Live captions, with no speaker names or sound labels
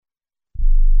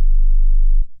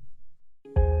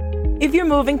If you're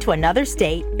moving to another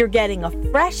state, you're getting a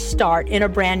fresh start in a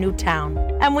brand new town.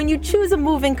 And when you choose a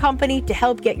moving company to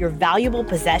help get your valuable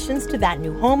possessions to that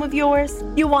new home of yours,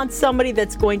 you want somebody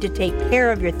that's going to take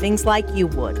care of your things like you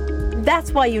would.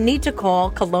 That's why you need to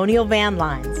call Colonial Van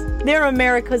Lines. They're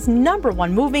America's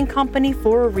 #1 moving company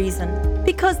for a reason.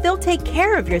 Because they'll take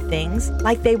care of your things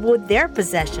like they would their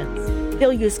possessions.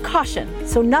 They'll use caution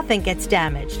so nothing gets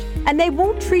damaged. And they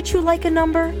won't treat you like a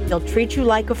number, they'll treat you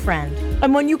like a friend.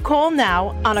 And when you call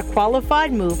now on a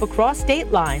qualified move across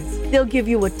state lines, they'll give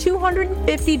you a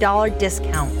 $250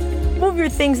 discount. Move your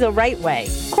things the right way.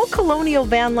 Call Colonial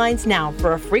Van Lines now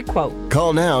for a free quote.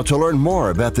 Call now to learn more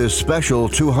about this special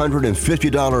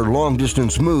 $250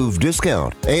 long-distance move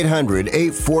discount.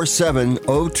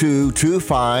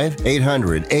 800-847-0225.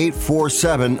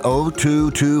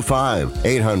 800-847-0225.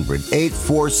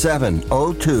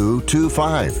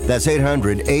 800-847-0225. That's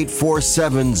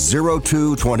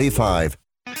 800-847-0225.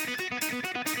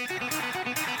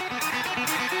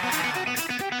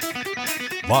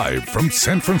 Live from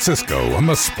San Francisco on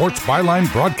the Sports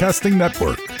Byline Broadcasting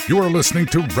Network, you are listening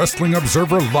to Wrestling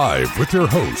Observer Live with your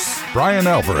hosts, Bryan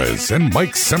Alvarez and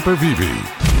Mike Sempervive.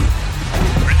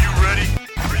 Are you ready?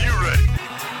 Are you ready?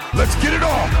 Let's get it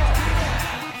on!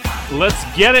 Let's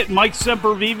get it. Mike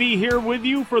Sempervive here with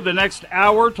you for the next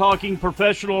hour talking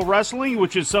professional wrestling,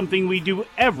 which is something we do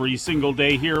every single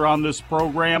day here on this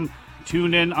program.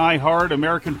 Tune in, iHeart,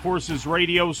 American Forces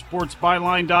Radio,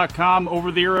 SportsByline.com,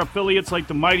 over-the-air affiliates like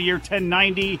the Mightier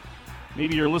 1090.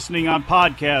 Maybe you're listening on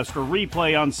podcast or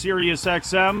replay on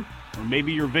SiriusXM, or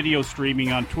maybe you're video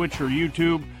streaming on Twitch or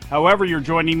YouTube. However you're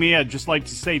joining me, I'd just like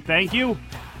to say thank you.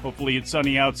 Hopefully it's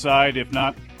sunny outside. If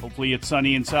not, hopefully it's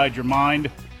sunny inside your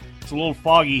mind. It's a little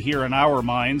foggy here in our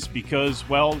minds because,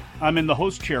 well, I'm in the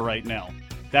host chair right now.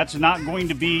 That's not going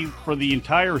to be for the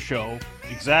entire show,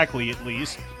 exactly at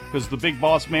least, because the big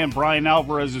boss man, Bryan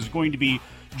Alvarez, is going to be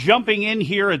jumping in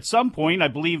here at some point. I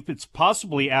believe it's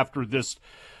possibly after this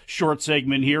short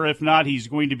segment here. If not, he's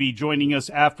going to be joining us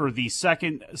after the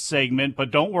second segment.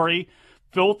 But don't worry,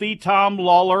 Filthy Tom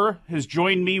Lawler has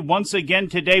joined me once again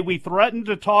today. We threatened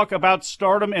to talk about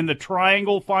Stardom and the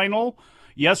Triangle final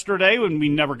yesterday when we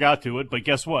never got to it, but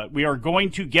guess what? We are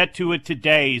going to get to it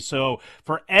today. So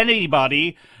for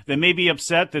anybody that may be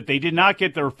upset that they did not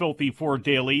get their Filthy Four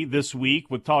Daily this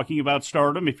week with talking about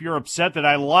Stardom, if you're upset that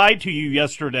I lied to you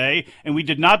yesterday and we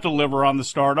did not deliver on the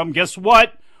Stardom, guess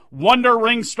what? Wonder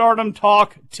Ring Stardom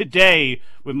talk today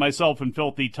with myself and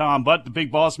Filthy Tom. But the big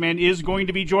boss man is going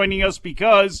to be joining us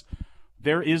because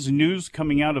there is news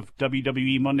coming out of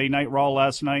WWE Monday Night Raw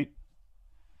last night.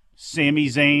 Sami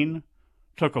Zayn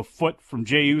took a foot from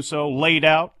Jey Uso, laid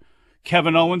out.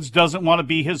 Kevin Owens doesn't want to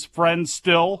be his friend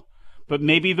still. But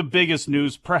maybe the biggest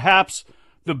news, perhaps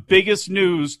the biggest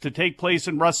news to take place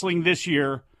in wrestling this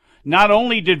year, not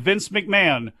only did Vince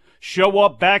McMahon show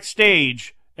up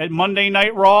backstage at Monday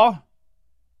Night Raw,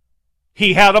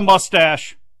 he had a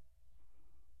mustache.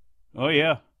 Oh,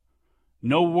 yeah.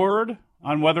 No word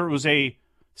on whether it was a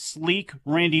sleek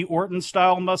Randy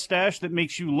Orton-style mustache that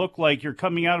makes you look like you're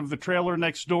coming out of the trailer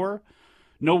next door.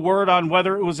 No word on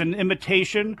whether it was an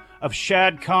imitation of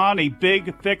Shad Khan, a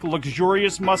big, thick,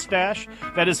 luxurious mustache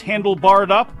that is handlebarred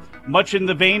up, much in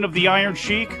the vein of the Iron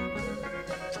Sheik.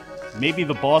 Maybe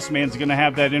the boss man's going to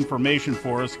have that information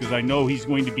for us because I know he's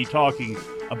going to be talking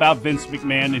about Vince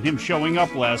McMahon and him showing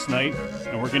up last night.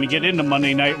 And we're going to get into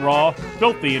Monday Night Raw,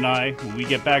 Filthy and I, when we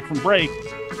get back from break.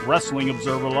 Wrestling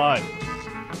Observer Live.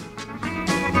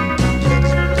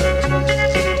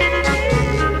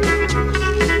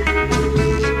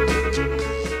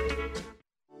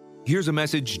 Here's a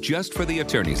message just for the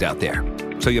attorneys out there.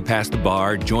 So you passed the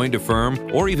bar, joined a firm,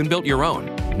 or even built your own.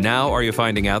 Now are you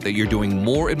finding out that you're doing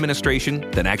more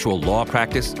administration than actual law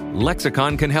practice?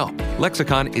 Lexicon can help.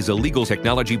 Lexicon is a legal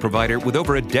technology provider with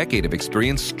over a decade of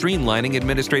experience streamlining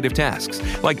administrative tasks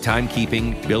like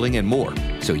timekeeping, billing, and more,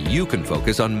 so you can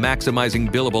focus on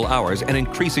maximizing billable hours and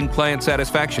increasing client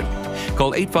satisfaction.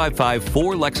 Call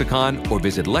 855-4-LEXICON or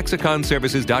visit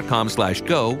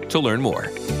lexiconservices.com/go to learn more.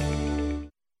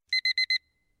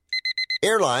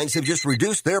 Airlines have just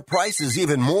reduced their prices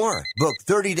even more. Book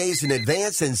 30 days in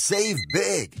advance and save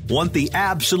big. Want the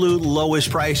absolute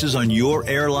lowest prices on your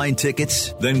airline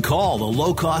tickets? Then call the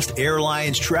Low Cost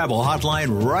Airlines Travel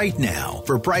Hotline right now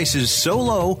for prices so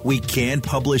low we can't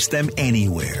publish them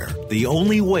anywhere. The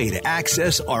only way to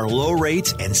access our low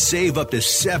rates and save up to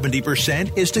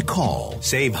 70% is to call.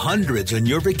 Save hundreds on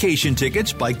your vacation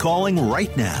tickets by calling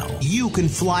right now. You can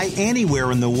fly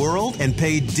anywhere in the world and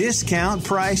pay discount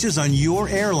prices on your your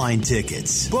airline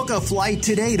tickets. Book a flight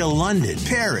today to London,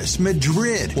 Paris,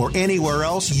 Madrid, or anywhere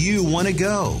else you want to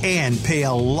go. And pay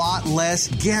a lot less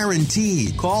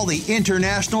guaranteed. Call the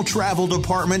International Travel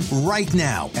Department right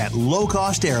now at Low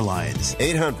Cost Airlines.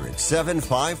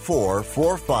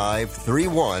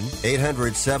 800-754-4531.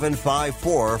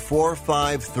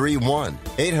 800-754-4531.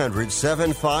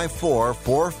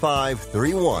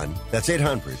 800-754-4531. That's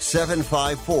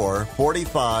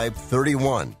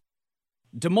 800-754-4531.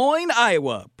 Des Moines,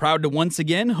 Iowa, proud to once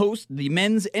again host the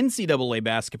men's NCAA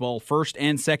basketball first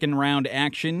and second round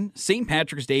action St.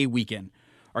 Patrick's Day weekend.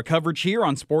 Our coverage here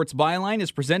on Sports Byline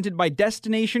is presented by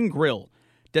Destination Grill.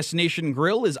 Destination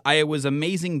Grill is Iowa's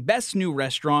amazing best new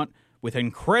restaurant with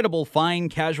incredible fine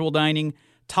casual dining,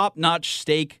 top-notch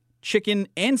steak, chicken,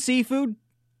 and seafood,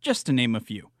 just to name a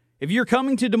few. If you're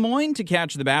coming to Des Moines to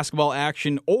catch the basketball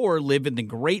action or live in the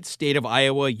great state of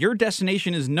Iowa, your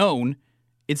destination is known.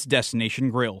 It's Destination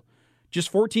Grill. Just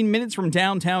 14 minutes from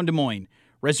downtown Des Moines.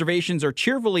 Reservations are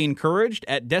cheerfully encouraged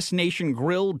at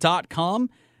destinationgrill.com.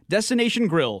 Destination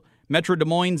Grill, Metro Des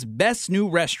Moines' best new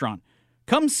restaurant.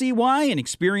 Come see why and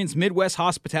experience Midwest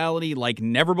hospitality like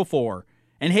never before.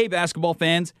 And hey, basketball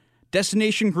fans,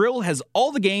 Destination Grill has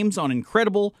all the games on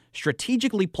incredible,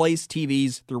 strategically placed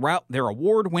TVs throughout their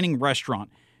award-winning restaurant.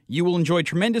 You will enjoy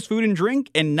tremendous food and drink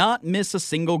and not miss a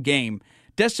single game.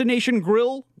 Destination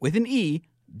Grill with an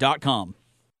E.com.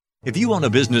 If you own a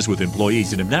business with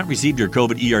employees and have not received your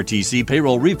COVID ERTC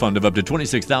payroll refund of up to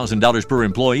 $26,000 per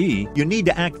employee, you need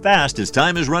to act fast as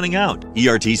time is running out.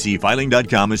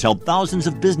 ERTCfiling.com has helped thousands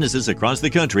of businesses across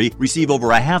the country receive over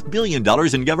 $500 million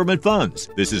in government funds.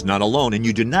 This is not a loan and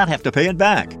you do not have to pay it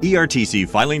back.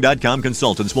 ERTCfiling.com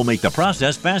consultants will make the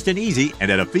process fast and easy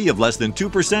and at a fee of less than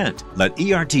 2%. Let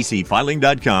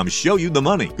ERTCfiling.com show you the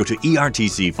money. Go to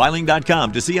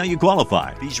ERTCfiling.com to see how you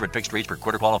qualify. Fees are at fixed rates per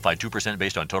quarter qualified, 2%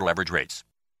 based on total average rates.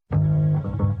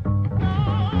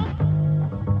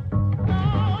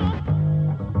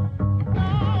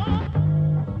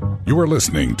 You are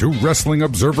listening to Wrestling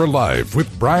Observer Live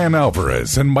with Bryan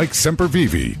Alvarez and Mike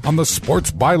Sempervive on the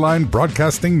Sports Byline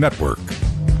Broadcasting Network.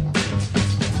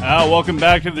 Welcome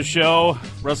back to the show.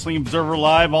 Wrestling Observer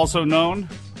Live, also known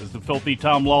as the Filthy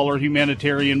Tom Lawler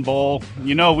Humanitarian Bowl.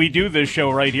 You know, we do this show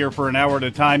right here for an hour at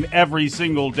a time every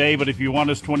single day, but if you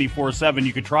want us 24/7,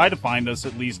 you could try to find us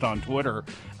at least on Twitter.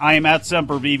 I am at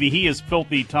Sempervive. He is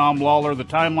Filthy Tom Lawler. The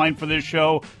timeline for this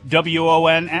show,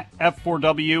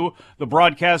 WONF4W. The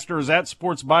broadcaster is at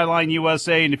Sports Byline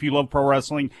USA, and if you love pro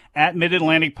wrestling, at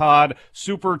Mid-Atlantic Pod.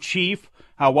 Super Chief,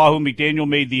 how Wahoo McDaniel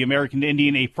made the American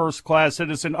Indian a first-class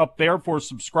citizen, up there for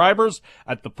subscribers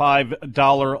at the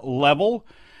 $5 level.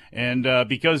 And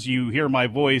because you hear my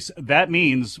voice, that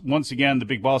means, once again, the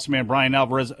big boss man, Bryan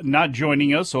Alvarez, not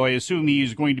joining us. So I assume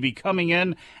he's going to be coming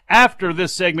in after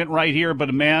this segment right here. But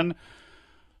a man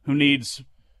who needs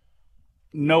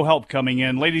no help coming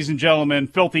in. Ladies and gentlemen,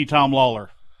 Filthy Tom Lawler.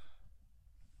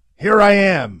 Here I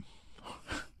am.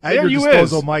 At there your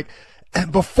disposal, is. Mike.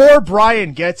 Before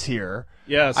Bryan gets here,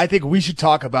 yes, I think we should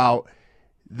talk about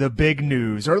the big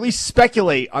news, or at least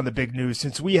speculate on the big news,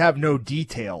 since we have no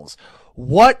details.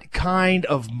 What kind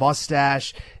of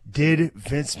mustache did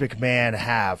Vince McMahon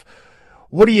have?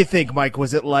 What do you think, Mike?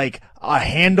 Was it like a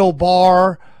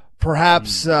handlebar?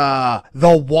 Perhaps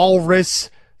the walrus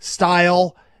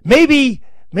style? Maybe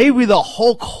the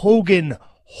Hulk Hogan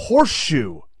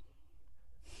horseshoe?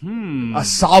 A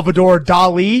Salvador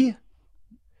Dali?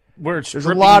 Where it's There's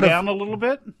stripping down a little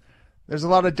bit? There's a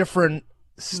lot of different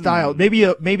styles. Maybe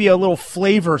a little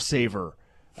flavor saver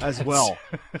as well.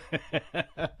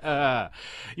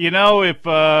 You know, if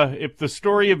the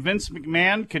story of Vince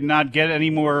McMahon could not get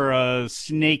any more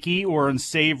snaky or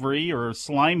unsavory or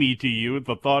slimy to you,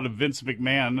 the thought of Vince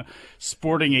McMahon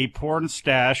sporting a porn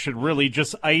stash should really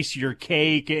just ice your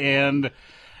cake. And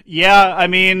yeah, I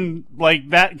mean, like,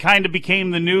 that kind of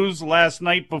became the news last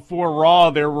night before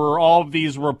Raw. There were all of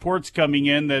these reports coming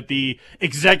in that the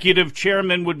executive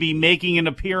chairman would be making an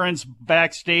appearance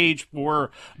backstage for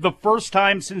the first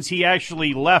time since he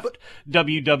actually left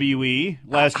WWE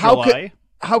last July.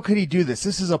 How could he do this?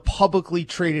 This is a publicly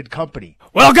traded company.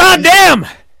 Well, goddamn!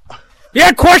 You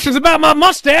had questions about my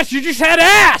mustache, you just had to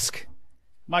ask!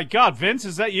 My God, Vince,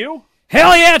 is that you?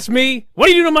 Hell yeah, it's me! What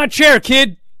are you doing to my chair,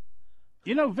 kid?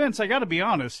 You know, Vince, I got to be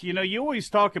honest. You know, you always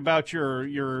talk about your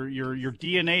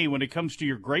DNA when it comes to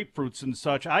your grapefruits and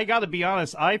such. I got to be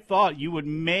honest. I thought you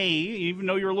even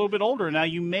though you're a little bit older now,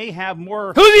 you may have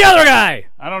more. Who's the other guy?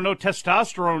 I don't know,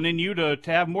 testosterone in you to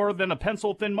have more than a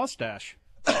pencil thin mustache.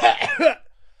 Achoo!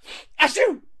 I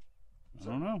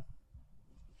don't know.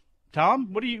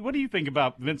 Tom, what do you think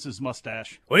about Vince's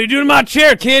mustache? What are you doing to my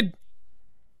chair, kid?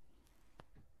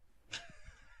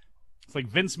 It's like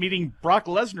Vince meeting Brock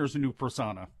Lesnar's new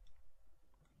persona.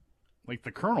 Like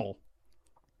the Colonel.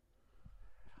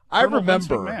 I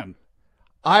remember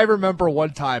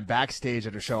one time backstage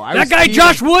at a show.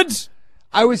 Josh Woods?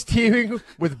 I was teaming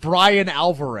with Bryan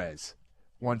Alvarez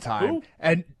one time. Who?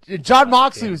 And John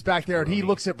Moxley was back there, and he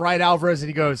looks at Bryan Alvarez and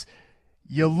he goes,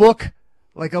 "You look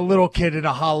like a little kid in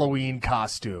a Halloween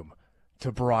costume,"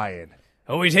 to Bryan.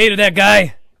 Always hated that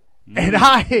guy.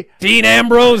 And Dean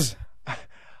Ambrose.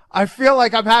 I feel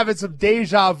like I'm having some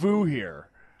deja vu here.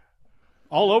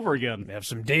 All over again. Have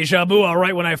some deja vu, all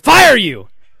right, when I fire you.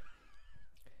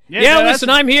 Yeah, listen,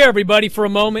 I'm here, everybody, for a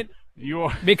moment. You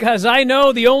are. Because I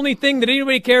know the only thing that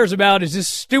anybody cares about is this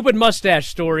stupid mustache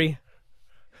story.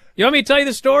 You want me to tell you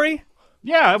the story?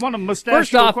 Yeah, I want a mustache.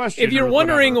 First off, if you're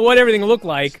wondering what everything looked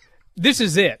like, this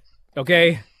is it,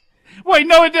 okay? Wait,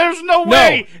 no, there's no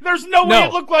way. There's no way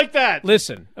it looked like that.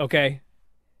 Listen, okay?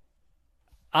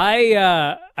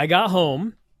 I got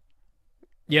home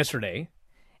yesterday,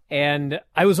 and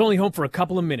I was only home for a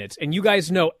couple of minutes. And you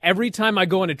guys know every time I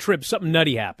go on a trip, something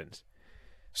nutty happens.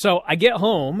 So I get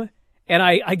home, and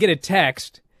I get a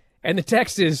text, and the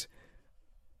text is,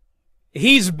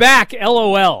 "He's back,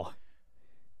 LOL."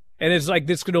 And it's like,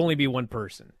 this could only be one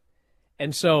person.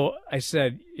 And so I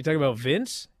said, "You talking about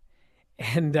Vince?"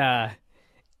 And at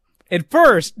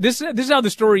first, this is how the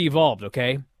story evolved,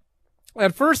 okay?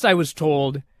 At first I was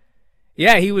told,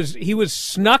 yeah, he was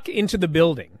snuck into the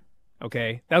building,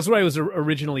 okay? That's what I was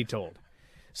originally told.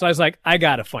 So I was like, I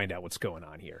got to find out what's going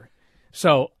on here.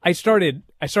 So I started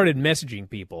messaging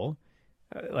people,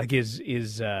 like, is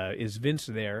Vince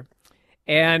there?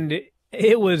 And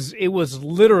it was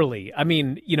literally, I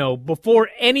mean, before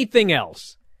anything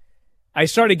else, I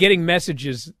started getting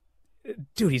messages,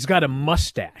 dude, he's got a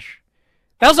mustache.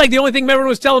 That was like the only thing everyone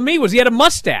was telling me was he had a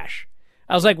mustache.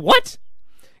 I was like, what?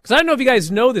 Because I don't know if you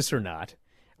guys know this or not,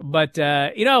 but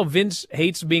Vince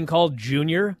hates being called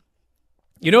Junior.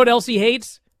 You know what else he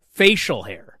hates? Facial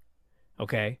hair.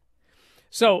 Okay?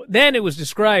 So then it was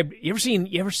described, you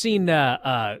ever seen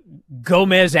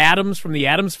Gomez Addams from the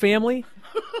Addams Family?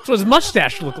 That's what his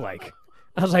mustache looked like.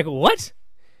 I was like, what?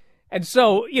 And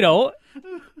so,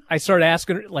 I started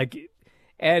asking her, like,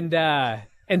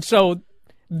 and so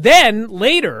then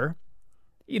later,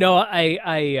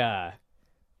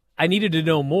 I needed to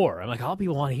know more. I'm like, all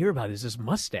people want to hear about is this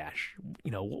mustache.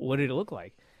 What did it look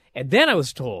like? And then I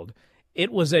was told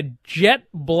it was a jet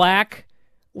black,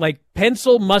 like,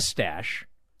 pencil mustache,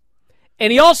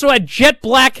 and he also had jet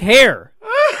black hair.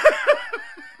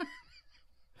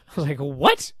 I was like,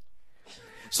 what?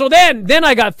 So then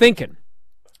I got thinking.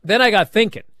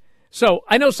 So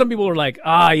I know some people were like,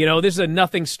 this is a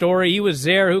nothing story. He was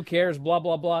there. Who cares? Blah,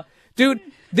 blah, blah. Dude,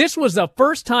 this was the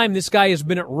first time this guy has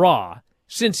been at Raw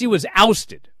since he was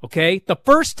ousted, okay? The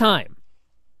first time.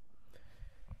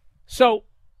 So,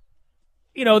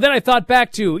 then I thought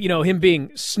back to, him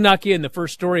being snuck in, the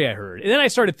first story I heard. And then I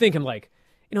started thinking, like,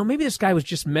 maybe this guy was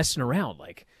just messing around.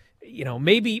 Like,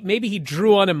 maybe he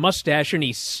drew on a mustache and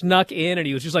he snuck in and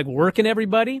he was just, like, working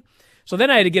everybody. So then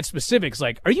I had to get specifics,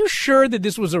 like, are you sure that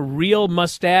this was a real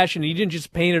mustache and he didn't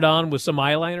just paint it on with some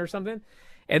eyeliner or something?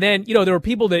 And then, there were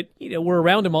people that, were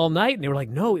around him all night and they were like,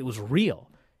 no, it was real.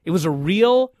 It was a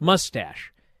real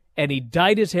mustache. And he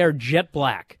dyed his hair jet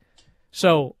black.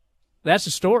 So that's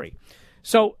the story.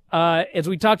 So as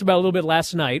we talked about a little bit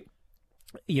last night,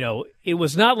 it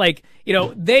was not like,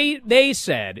 they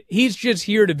said he's just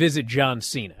here to visit John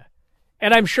Cena.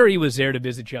 And I'm sure he was there to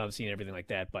visit John Cena and everything like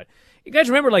that. But you guys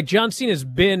remember, like, John Cena's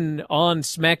been on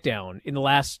SmackDown in the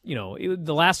last,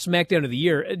 the last SmackDown of the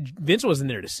year. Vince wasn't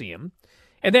there to see him.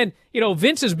 And then,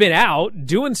 Vince has been out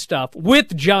doing stuff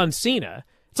with John Cena.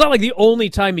 It's not like the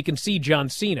only time you can see John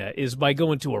Cena is by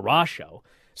going to a Raw show.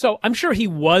 So I'm sure he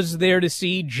was there to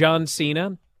see John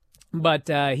Cena. But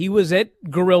he was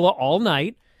at Gorilla all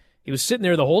night. He was sitting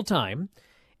there the whole time.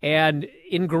 And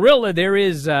in Gorilla, there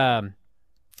is, I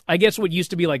guess, what used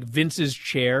to be like Vince's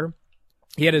chair.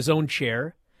 He had his own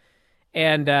chair.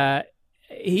 And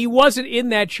he wasn't in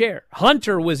that chair.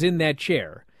 Hunter was in that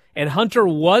chair. And Hunter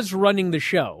was running the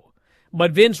show.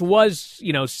 But Vince was,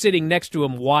 sitting next to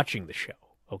him watching the show.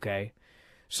 Okay?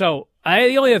 So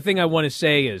the only other thing I want to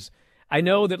say is, I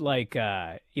know that, like,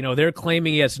 they're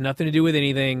claiming he has nothing to do with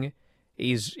anything.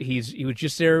 He was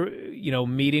just there,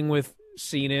 meeting with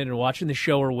Cena and watching the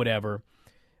show or whatever.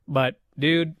 But,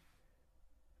 dude,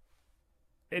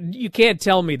 you can't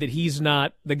tell me that he's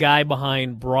not the guy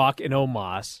behind Brock and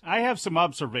Omos. I have some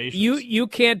observations. You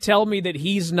can't tell me that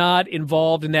he's not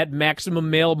involved in that Maximum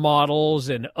Male Models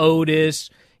and Otis.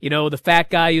 the fat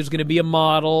guy who's going to be a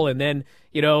model, and then,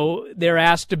 they're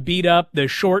asked to beat up the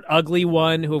short, ugly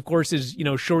one, who, of course, is,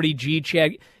 Shorty G.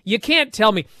 Chad. You can't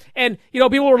tell me. And,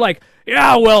 people were like,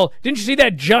 yeah, well, didn't you see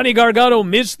that Johnny Gargano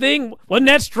Miz thing? Wasn't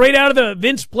that straight out of the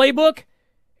Vince playbook?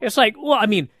 It's like, well, I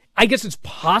mean, I guess it's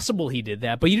possible he did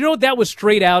that, but you know what that was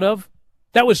straight out of?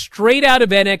 That was straight out of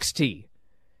NXT.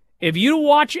 If you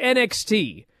watch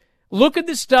NXT, look at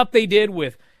the stuff they did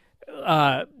with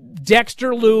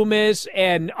Dexter Lumis,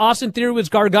 and Austin Theory was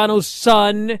Gargano's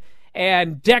son,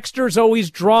 and Dexter's always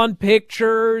drawn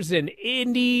pictures and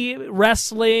indie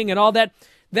wrestling and all that.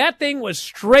 That thing was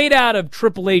straight out of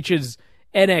Triple H's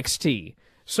NXT.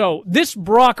 So this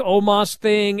Brock Omos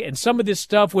thing and some of this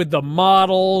stuff with the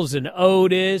models and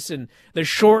Otis and the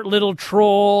short little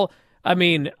troll, I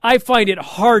mean, I find it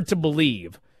hard to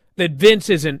believe that Vince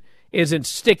isn't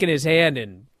sticking his hand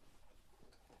in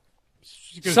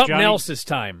something else this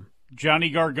time. Johnny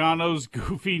Gargano's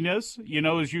goofiness,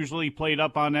 is usually played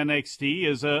up on NXT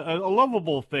as a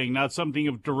lovable thing, not something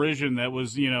of derision that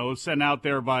was, sent out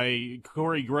there by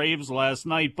Corey Graves last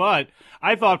night. But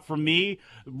I thought for me,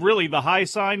 really the high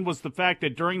sign was the fact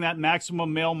that during that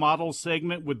Maximum Male Model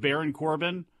segment with Baron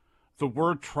Corbin, the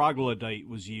word troglodyte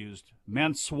was used.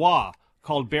 Mansois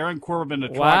called Baron Corbin a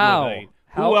troglodyte.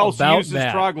 Wow. Who else uses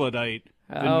that? Troglodyte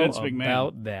than Vince McMahon? How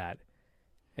about that?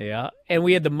 Yeah, and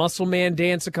we had the Muscle Man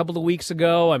dance a couple of weeks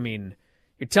ago. I mean,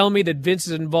 you're telling me that Vince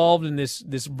is involved in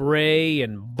this Bray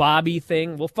and Bobby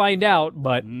thing? We'll find out,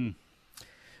 but...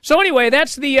 So anyway,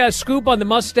 that's the scoop on the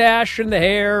mustache and the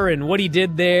hair and what he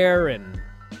did there and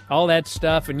all that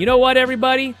stuff. And you know what,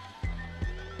 everybody?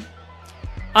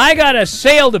 I got a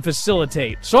sale to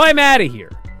facilitate, so I'm out of here.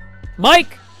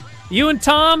 Mike, you and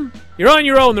Tom, you're on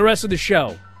your own the rest of the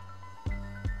show.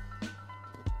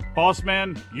 Boss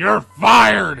man, you're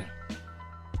fired!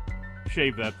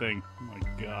 Shave that thing. Oh my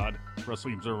God.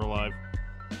 Wrestling Observer Live.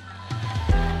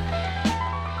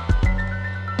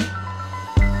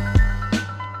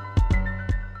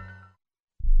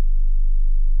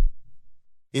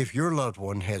 If your loved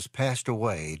one has passed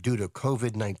away due to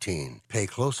COVID-19, pay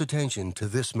close attention to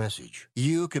this message.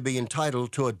 You could be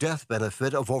entitled to a death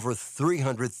benefit of over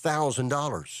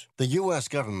 $300,000. The U.S.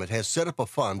 government has set up a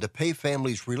fund to pay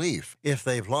families relief if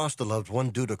they've lost a loved one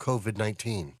due to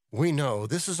COVID-19. We know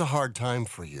this is a hard time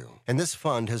for you, and this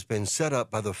fund has been set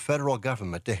up by the federal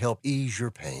government to help ease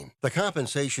your pain. The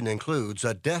compensation includes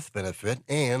a death benefit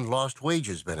and lost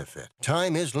wages benefit.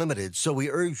 Time is limited, so we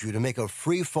urge you to make a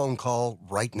free phone call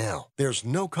right now. There's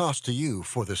no cost to you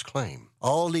for this claim.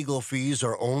 All legal fees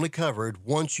are only covered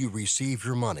once you receive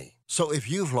your money. So if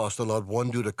you've lost a loved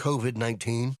one due to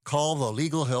COVID-19, call the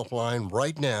legal helpline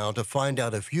right now to find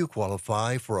out if you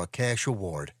qualify for a cash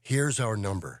award. Here's our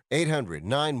number: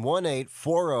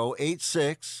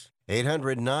 800-918-4086.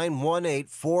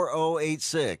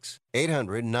 800-918-4086.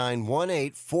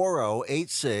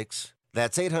 800-918-4086.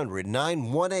 That's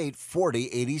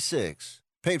 800-918-4086.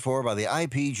 Paid for by the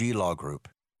IPG Law Group.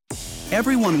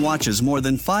 Everyone watches more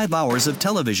than 5 hours of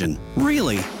television.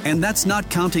 Really? And that's not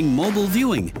counting mobile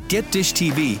viewing. Get Dish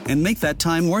TV and make that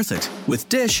time worth it. With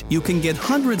Dish, you can get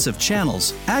hundreds of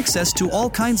channels, access to all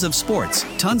kinds of sports,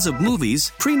 tons of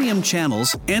movies, premium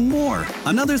channels, and more.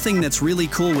 Another thing that's really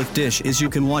cool with Dish is you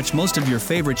can watch most of your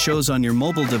favorite shows on your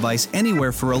mobile device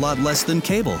anywhere for a lot less than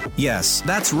cable. Yes,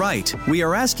 that's right. We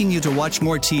are asking you to watch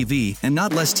more TV and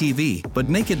not less TV, but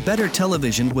make it better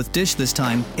television with Dish this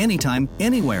time, anytime,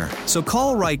 anywhere. So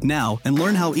call right now and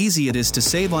learn how easy it is to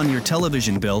save on your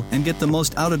television bill and get the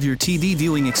most out of your TV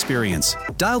viewing experience.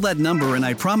 Dial that number and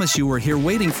I promise you we're here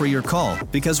waiting for your call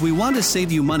because we want to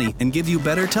save you money and give you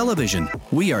better television.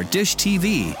 We are Dish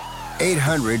TV.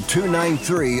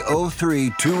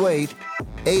 800-293-0328.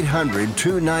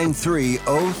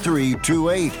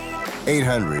 800-293-0328.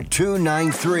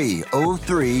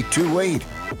 800-293-0328.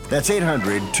 That's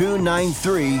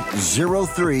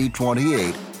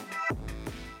 800-293-0328.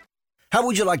 How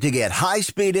would you like to get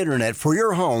high-speed internet for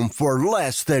your home for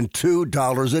less than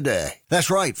 $2 a day? That's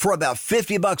right. For about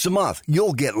 $50 a month,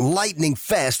 you'll get lightning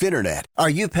fast internet. Are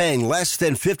you paying less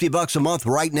than $50 a month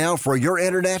right now for your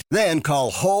internet? Then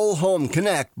call Whole Home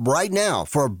Connect right now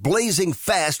for blazing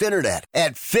fast internet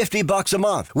at $50 a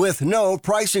month with no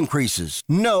price increases,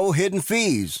 no hidden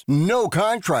fees, no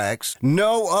contracts,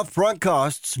 no upfront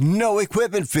costs, no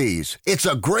equipment fees. It's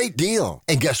a great deal.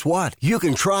 And guess what? You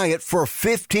can try it for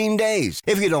 15 days. days.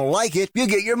 If you don't like it, you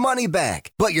get your money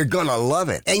back. But you're gonna love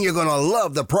it, and you're gonna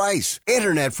love the price.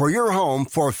 Internet for your home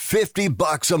for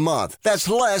 $50 a month. That's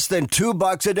less than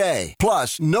 $2 a day.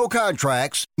 Plus, no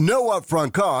contracts, no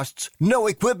upfront costs, no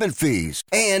equipment fees,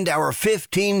 and our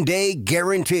 15-day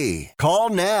guarantee. Call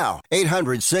now.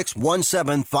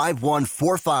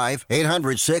 800-617-5145.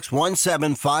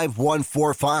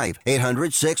 800-617-5145.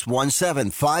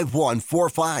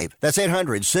 800-617-5145. That's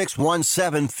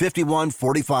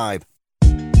 800-617-5145.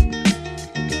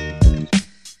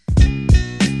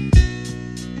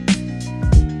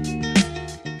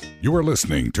 You are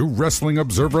listening to Wrestling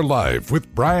Observer Live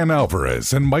with Bryan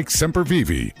Alvarez and Mike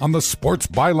Sempervive on the Sports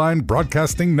Byline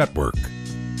Broadcasting Network.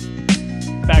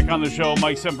 Back on the show,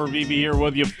 Mike Sempervive here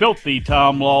with you. Filthy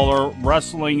Tom Lawler,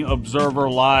 Wrestling Observer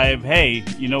Live. Hey,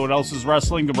 you know what else is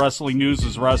wrestling? The wrestling news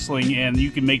is wrestling, and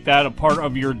you can make that a part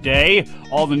of your day.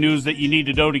 All the news that you need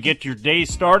to know to get your day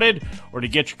started or to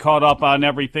get you caught up on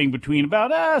everything between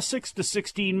about 6 to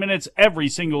 16 minutes every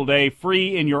single day,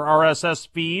 free in your RSS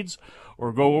feeds,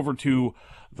 or go over to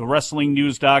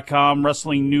thewrestlingnews.com,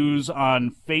 Wrestling News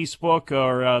on Facebook,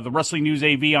 or the Wrestling News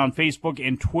AV on Facebook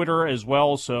and Twitter as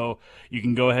well, so you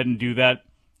can go ahead and do that.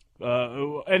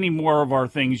 Any more of our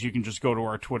things, you can just go to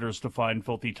our Twitters to find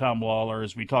Filthy Tom Lawler,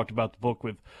 as we talked about the book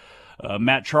with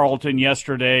Matt Charlton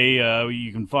yesterday.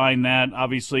 You can find that.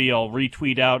 Obviously, I'll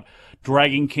retweet out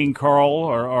Dragon King Carl,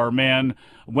 our man,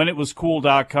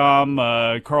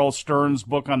 whenitwascool.com, Carl Stern's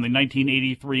book on the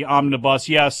 1983 Omnibus.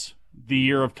 Yes, the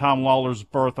year of Tom Lawler's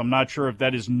birth. I'm not sure if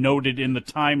that is noted in the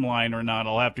timeline or not.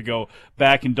 I'll have to go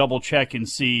back and double check and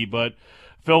see. But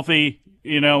Filthy,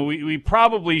 you know, we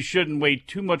probably shouldn't wait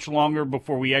too much longer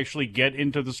before we actually get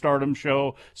into the Stardom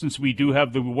show, since we do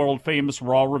have the world famous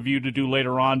Raw review to do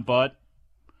later on. But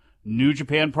New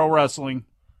Japan Pro Wrestling,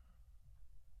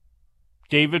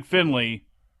 David Finlay,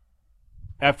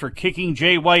 after kicking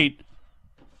Jay White,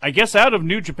 I guess, out of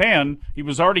New Japan. He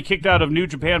was already kicked out of New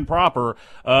Japan proper.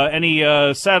 Any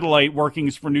satellite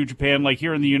workings for New Japan, like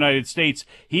here in the United States,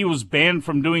 he was banned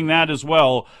from doing that as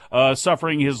well,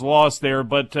 suffering his loss there.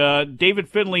 But David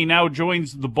Finlay now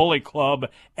joins the Bullet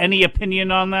Club. Any opinion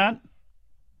on that?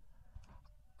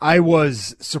 I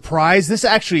was surprised. This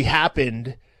actually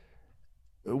happened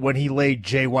when he laid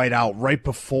Jay White out right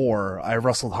before I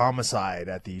wrestled Homicide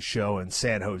at the show in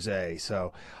San Jose.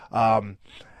 So,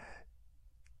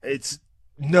 it's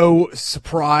no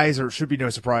surprise, or it should be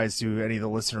no surprise to any of the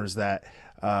listeners, that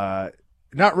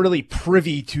not really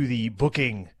privy to the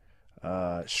booking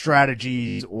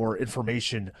strategies or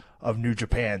information of New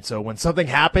Japan. So when something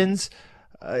happens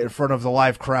in front of the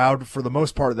live crowd, for the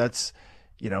most part, that's,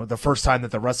 you know, the first time that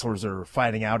the wrestlers are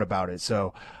finding out about it.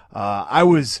 So I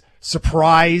was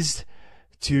surprised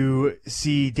to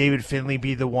see David Finlay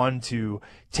be the one to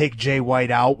take Jay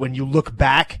White out. When you look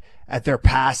back at their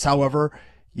past, however,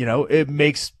 you know, it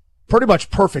makes pretty much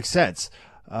perfect sense.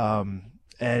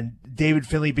 And David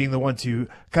Finlay being the one to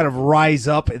kind of rise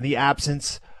up in the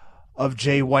absence of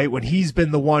Jay White, when he's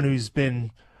been the one who's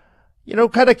been, you know,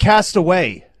 kind of cast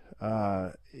away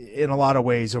in a lot of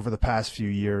ways over the past few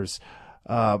years.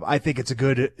 I think it's a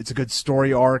good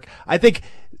story arc. I think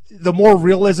the more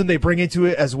realism they bring into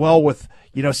it as well, with,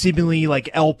 you know, seemingly like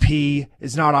LP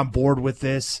is not on board with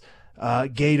this.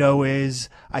 Gato is.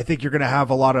 I think you're going to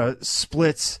have a lot of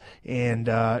splits and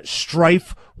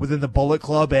strife within the Bullet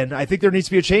Club, and I think there needs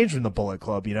to be a change in the Bullet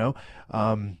Club. You know,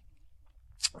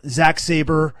 Zack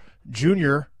Sabre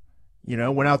Jr., you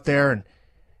know, went out there and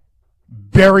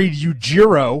buried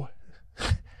Yujiro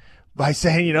by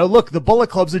saying, you know, look, the Bullet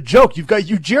Club's a joke. You've got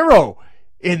Yujiro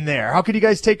in there. How can you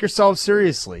guys take yourselves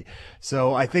seriously?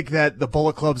 So I think that the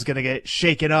Bullet Club's going to get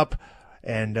shaken up,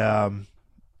 and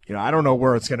you know, I don't know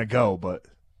where it's going to go, but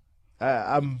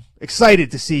I'm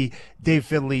excited to see Dave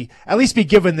Finlay at least be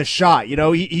given the shot. You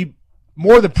know, he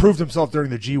more than proved himself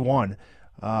during the G1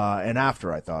 and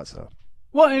after, I thought so.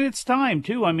 Well, and it's time,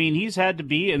 too. I mean, he's had to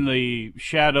be in the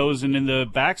shadows and in the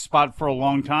back spot for a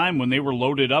long time when they were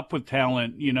loaded up with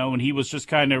talent, you know, and he was just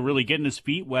kind of really getting his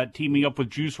feet wet, teaming up with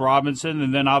Juice Robinson.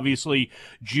 And then obviously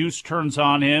Juice turns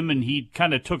on him, and he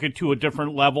kind of took it to a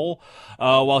different level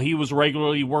while he was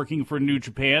regularly working for New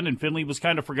Japan. And Finlay was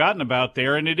kind of forgotten about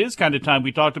there. And it is kind of time.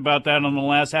 We talked about that on the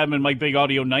last Adam and Mike Big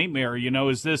Audio Nightmare. You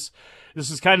know, this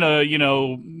is kind of, you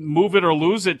know, move it or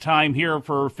lose it time here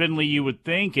for Finlay, you would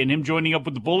think, and him joining up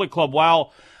with the Bullet Club.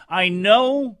 While I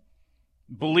know,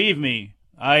 believe me,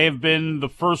 I have been the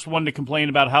first one to complain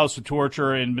about House of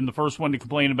Torture and been the first one to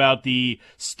complain about the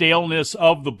staleness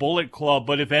of the Bullet Club.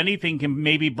 But if anything can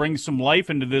maybe bring some life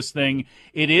into this thing,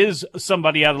 it is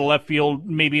somebody out of the left field,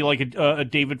 maybe like a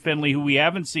David Finlay, who we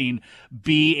haven't seen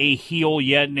be a heel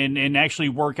yet and actually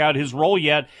work out his role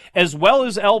yet, as well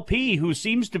as LP, who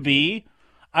seems to be,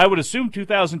 I would assume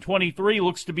 2023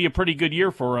 looks to be a pretty good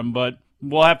year for him, but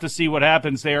we'll have to see what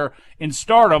happens there. In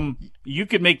Stardom, you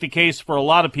could make the case for a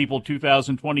lot of people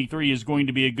 2023 is going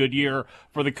to be a good year.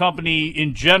 For the company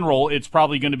in general, it's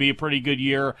probably going to be a pretty good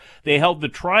year. They held the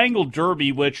Triangle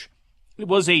Derby, which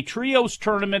was a trios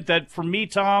tournament that, for me,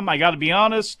 Tom, I got to be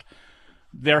honest,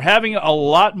 they're having a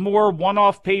lot more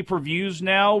one-off pay-per-views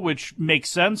now, which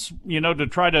makes sense, to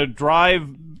try to drive,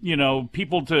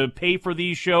 people to pay for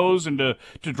these shows and to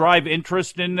drive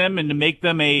interest in them and to make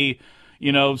them a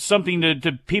something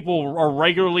to people are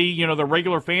regularly, the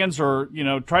regular fans are,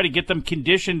 try to get them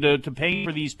conditioned to paying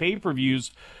for these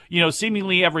pay-per-views,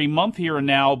 seemingly every month here and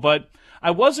now. But I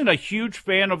wasn't a huge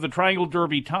fan of the Triangle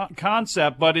Derby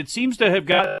concept, but it seems to have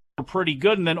gotten pretty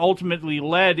good and then ultimately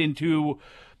led into,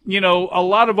 a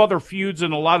lot of other feuds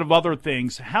and a lot of other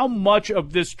things. How much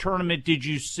of this tournament did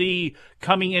you see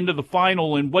coming into the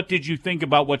final, and what did you think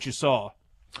about what you saw?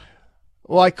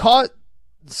 Well, I caught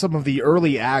some of the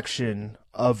early action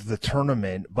of the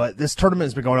tournament, but this tournament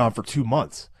has been going on for 2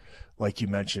 months, like you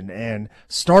mentioned, and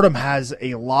Stardom has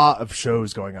a lot of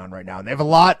shows going on right now, and they have a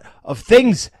lot of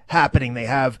things happening. They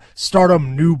have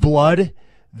Stardom New Blood,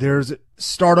 there's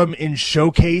Stardom in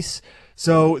Showcase,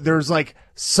 so there's like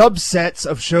subsets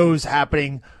of shows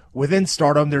happening within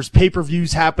Stardom. There's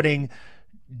pay-per-views happening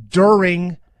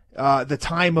during the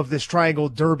time of this Triangle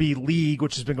Derby League,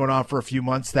 which has been going on for a few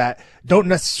months, that don't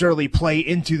necessarily play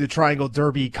into the Triangle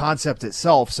Derby concept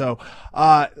itself. So,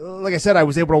 like I said, I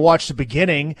was able to watch the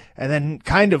beginning and then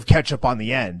kind of catch up on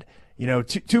the end.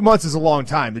 2 months is a long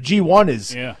time. The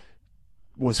G1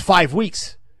 was 5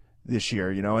 weeks this year,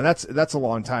 and that's a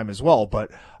long time as well. But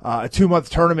a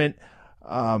 2-month tournament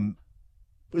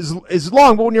is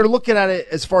long, but when you're looking at it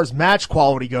as far as match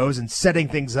quality goes and setting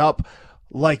things up,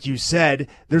 like you said,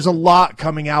 there's a lot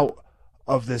coming out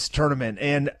of this tournament.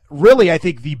 And really, I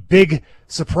think the big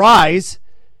surprise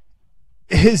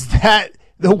is that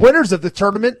the winners of the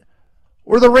tournament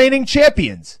were the reigning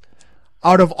champions.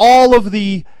 Out of all of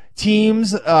the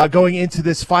teams going into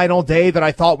this final day that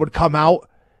I thought would come out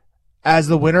as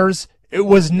the winners, it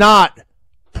was not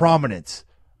Prominence.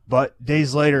 But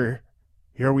days later,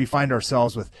 here we find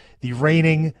ourselves with the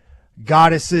reigning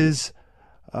goddesses,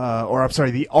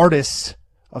 the artists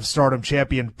of Stardom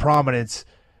champion Prominence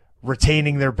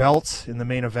retaining their belts in the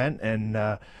main event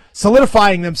and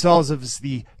solidifying themselves as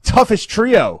the toughest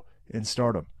trio in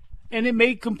Stardom. And it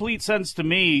made complete sense to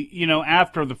me,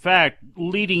 after the fact,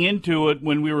 leading into it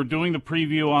when we were doing the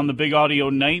preview on the Big Audio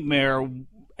Nightmare.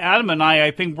 Adam and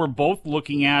I think we're both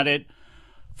looking at it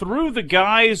through the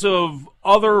guise of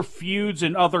other feuds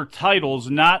and other titles,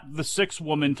 not the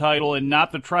 6-woman title and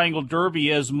not the Triangle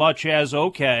Derby as much as,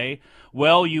 okay,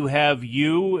 well, you have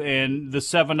you and the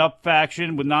 7-Up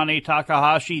faction with Nane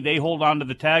Takahashi. They hold on to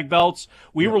the tag belts.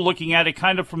 We were looking at it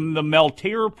kind of from the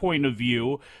Meltear point of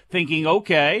view, thinking,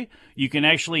 okay, you can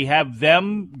actually have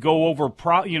them go over,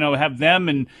 have them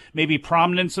and maybe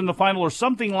Prominence in the final or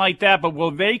something like that. But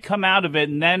will they come out of it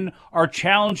and then are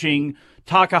challenging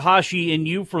Takahashi and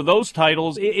you for those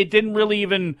titles? It didn't really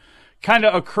even kind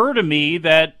of occur to me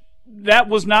that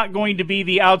was not going to be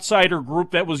the outsider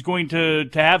group that was going to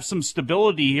have some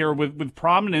stability here with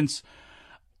Prominence,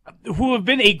 who have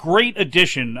been a great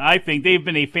addition. I think they've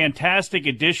been a fantastic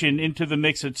addition into the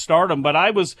mix at Stardom, but I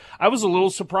was a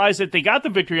little surprised that they got the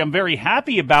victory. I'm very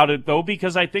happy about it, though,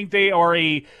 because I think they are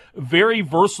a very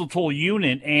versatile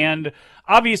unit, and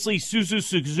obviously Suzu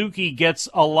Suzuki gets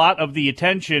a lot of the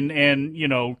attention, and,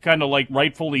 kind of like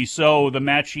rightfully so. The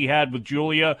match she had with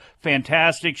Julia,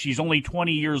 fantastic. She's only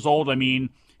 20 years old. I mean,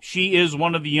 she is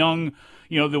one of the young,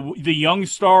 the young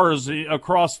stars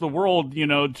across the world,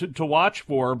 to watch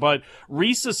for. But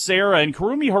Risa Sera and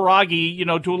Kurumi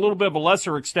Hiragi, to a little bit of a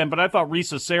lesser extent, but I thought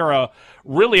Risa Sera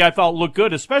really, looked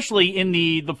good, especially in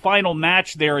the final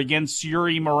match there against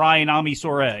Yuri Mirai and Ami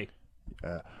Sourei.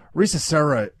 Risa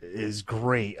Sera is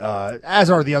great, as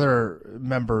are the other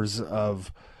members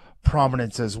of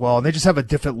Prominence as well, and they just have a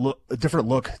different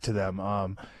look to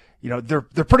them. They're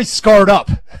pretty scarred up,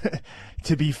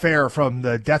 to be fair, from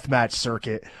the deathmatch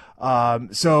circuit.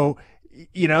 So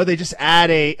they just add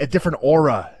a different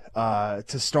aura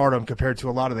to Stardom compared to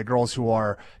a lot of the girls who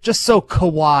are just so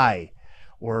kawaii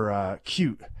or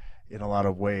cute in a lot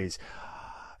of ways.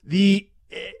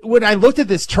 When I looked at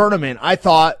this tournament, I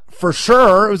thought for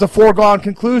sure it was a foregone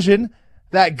conclusion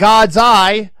that God's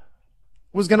Eye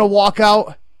was going to walk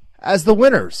out as the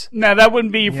winners. Now, that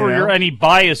wouldn't be for any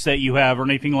bias that you have or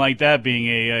anything like that, being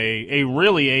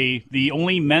the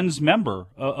only men's member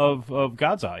of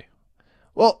God's Eye.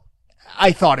 Well,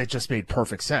 I thought it just made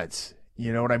perfect sense.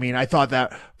 You know what I mean? I thought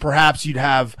that perhaps you'd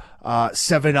have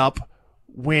 7-Up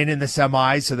win in the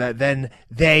semis so that then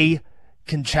they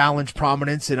can challenge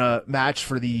Prominence in a match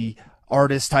for the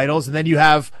artist titles. And then you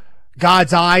have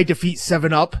God's Eye defeat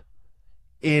 7-Up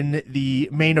in the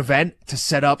main event to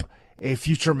set up a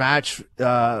future match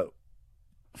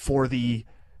for the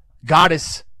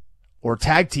Goddess or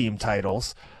tag team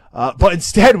titles. But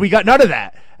instead, we got none of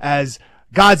that, as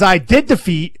God's Eye did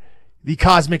defeat the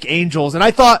Cosmic Angels. And I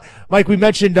thought, Mike, you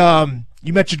mentioned Kurumi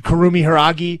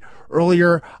Hiragi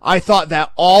earlier. I thought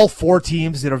that all 4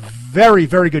 teams did a very,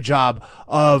 very good job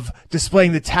of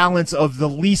displaying the talents of the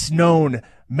least known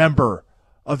member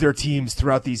of their teams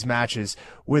throughout these matches.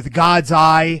 With God's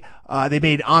Eye, they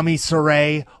made Ami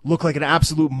Sourei look like an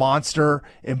absolute monster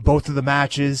in both of the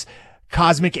matches.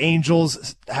 Cosmic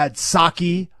Angels had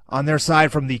Saki on their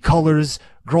side from the Colors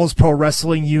Girls Pro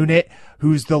Wrestling unit,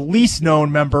 who's the least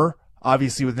known member,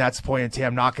 obviously with Natsupoi and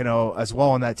Tam Nakano as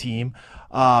well on that team.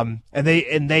 And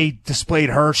they displayed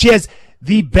her. She has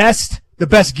the best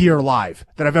gear live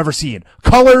that I've ever seen.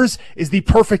 Colors is the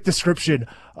perfect description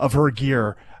of her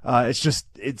gear.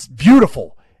 It's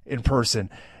beautiful in person.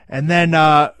 And then,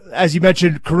 as you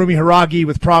mentioned, Kurumi Hiragi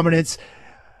with Prominence.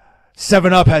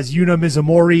 7-Up has Yuna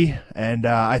Mizumori, and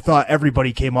I thought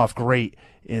everybody came off great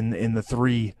in the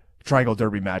 3 Triangle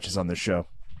Derby matches on this show.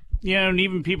 Yeah, and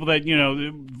even people that,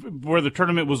 where the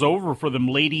tournament was over for them,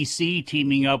 Lady C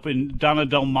teaming up and Donna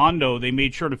Del Mondo, they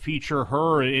made sure to feature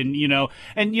her. And,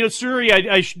 Suri,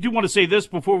 I do want to say this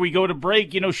before we go to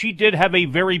break. She did have a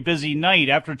very busy night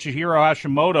after Chihiro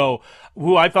Hashimoto,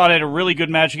 who I thought had a really good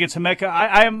match against Himeka.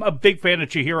 I am a big fan of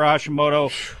Chihiro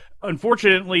Hashimoto.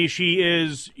 Unfortunately, she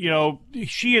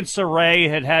and Sarai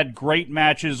had great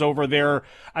matches over there.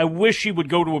 I wish she would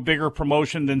go to a bigger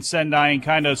promotion than Sendai and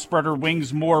kind of spread her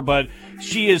wings more, but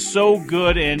she is so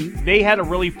good, and they had a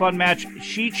really fun match.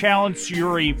 She challenged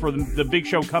Yuri for the big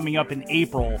show coming up in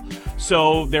April.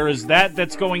 So there is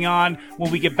that's going on.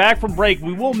 When we get back from break,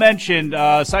 we will mention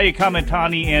Saya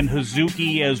Kamitani and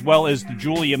Hazuki as well as the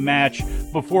Julia match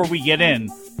before we get in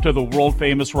to the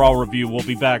world-famous Raw review. We'll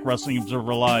be back. Wrestling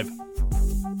Observer Live.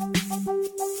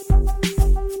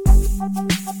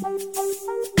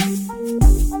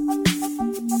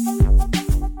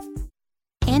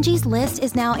 Angie's List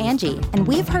is now Angie, and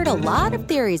we've heard a lot of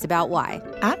theories about why.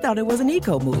 I thought it was an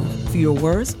eco move. Fewer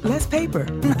words, less paper.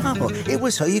 No, it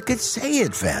was so you could say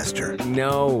it faster.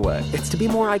 No, it's to be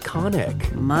more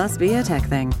iconic. Must be a tech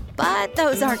thing. But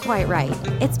those aren't quite right.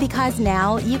 It's because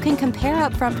now you can compare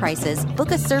upfront prices, book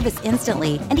a service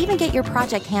instantly, and even get your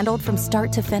project handled from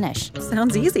start to finish.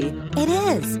 Sounds easy. It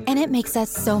is, and it makes us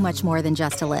so much more than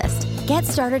just a list. Get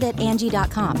started at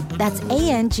Angie.com. That's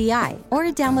ANGI, or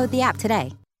download the app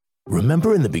today.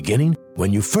 Remember in the beginning,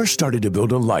 when you first started to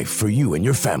build a life for you and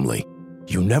your family,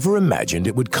 you never imagined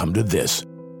it would come to this.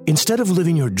 Instead of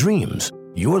living your dreams,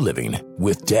 you're living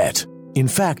with debt. In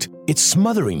fact, it's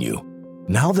smothering you.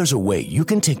 Now there's a way you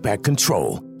can take back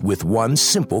control with one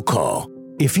simple call.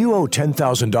 If you owe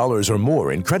 $10,000 or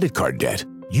more in credit card debt,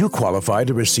 you qualify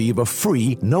to receive a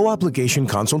free, no-obligation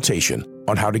consultation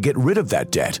on how to get rid of that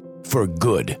debt for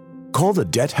good. Call the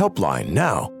Debt Helpline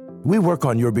now. We work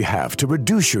on your behalf to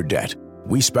reduce your debt.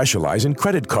 We specialize in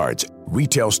credit cards,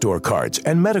 retail store cards,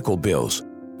 and medical bills.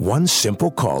 One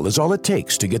simple call is all it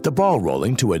takes to get the ball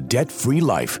rolling to a debt-free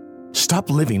life.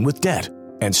 Stop living with debt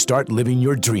and start living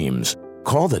your dreams.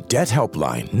 Call the Debt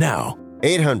Helpline now.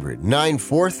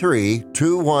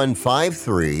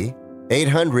 800-943-2153.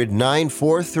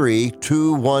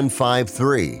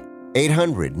 800-943-2153.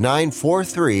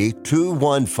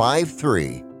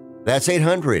 800-943-2153. That's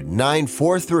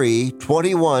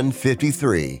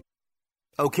 800-943-2153.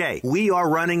 Okay, we are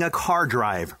running a car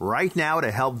drive right now to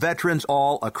help veterans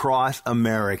all across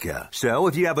America. So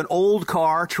if you have an old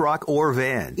car, truck, or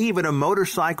van, even a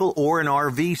motorcycle or an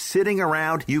RV sitting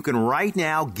around, you can right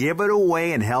now give it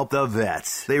away and help the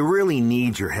vets. They really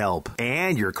need your help.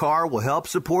 And your car will help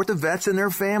support the vets and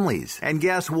their families. And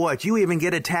guess what? You even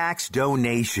get a tax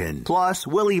donation. Plus,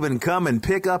 we'll even come and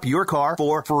pick up your car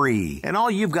for free. And all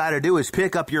you've got to do is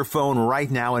pick up your phone right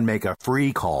now and make a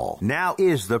free call. Now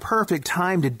is the perfect time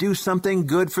time to do something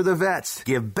good for the vets.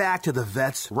 Give back to the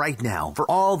vets right now for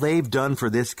all they've done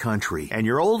for this country. And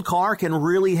your old car can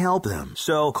really help them.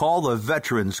 So call the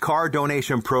Veterans Car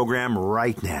Donation Program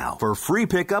right now for free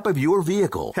pickup of your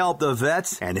vehicle. Help the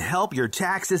vets and help your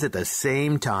taxes at the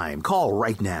same time. Call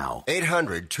right now.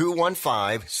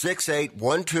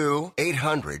 800-215-6812.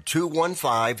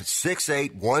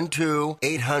 800-215-6812.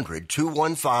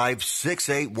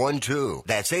 800-215-6812.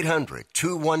 That's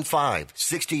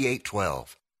 800-215-6812.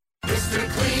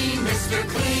 Mr. Clean, Mr.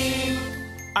 Clean.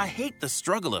 I hate the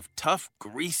struggle of tough,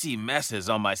 greasy messes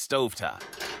on my stovetop.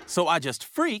 So I just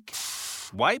freak,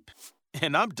 wipe,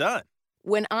 and I'm done.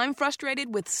 When I'm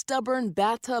frustrated with stubborn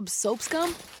bathtub soap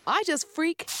scum, I just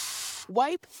freak,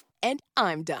 wipe, and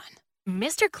I'm done.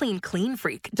 Mr. Clean Clean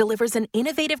Freak delivers an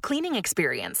innovative cleaning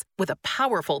experience with a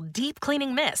powerful deep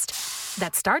cleaning mist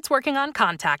that starts working on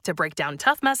contact to break down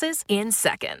tough messes in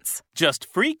seconds. Just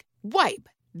freak, wipe,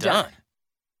 done.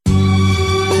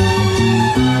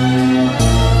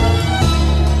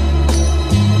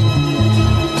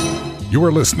 You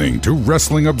are listening to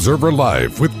Wrestling Observer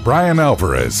Live with Bryan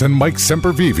Alvarez and Mike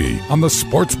Sempervive on the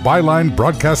Sports Byline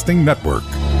Broadcasting Network.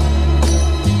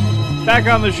 Back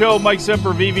on the show, Mike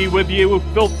Sempervive with you.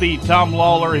 Filthy Tom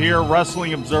Lawler here,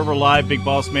 Wrestling Observer Live. Big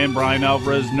boss man Bryan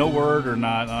Alvarez, no word or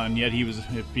not on yet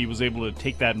if he was able to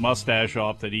take that mustache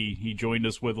off that he joined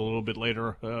us with a little bit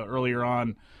later, earlier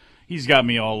on. He's got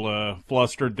me all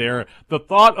flustered there. The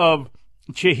thought of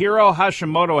Chihiro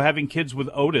Hashimoto having kids with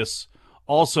Otis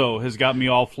also has got me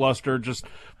all flustered. Just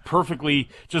perfectly,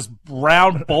 just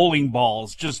round bowling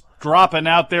balls, just dropping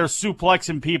out there,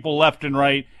 suplexing people left and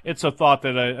right. It's a thought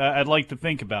that I'd like to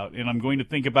think about, and I'm going to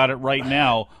think about it right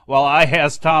now while I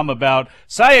ask Tom about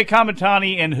Saya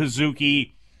Kamitani and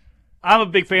Hazuki. I'm a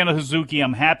big fan of Hazuki.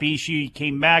 I'm happy she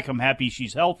came back. I'm happy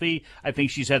she's healthy. I think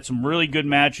she's had some really good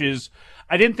matches.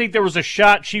 I didn't think there was a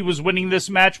shot she was winning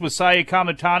this match with Saya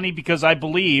Kamitani because I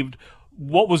believed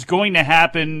what was going to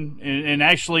happen, and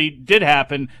actually did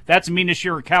happen. That's Mina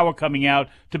Shirakawa coming out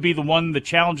to be the one that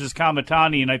challenges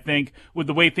Kamitani, and I think with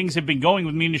the way things have been going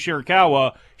with Mina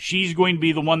Shirakawa, she's going to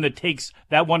be the one that takes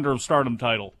that Wonder of Stardom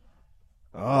title.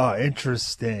 Oh,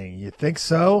 interesting. You think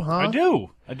so, huh? I do.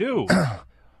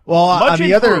 Well, much on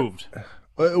the improved.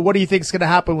 Other, what do you think is going to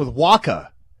happen with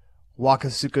Waka? What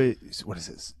is it?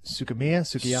 Sukiyama?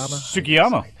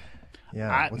 Sukiyama.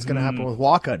 Yeah. What's going to happen with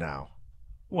Waka now?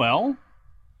 Well,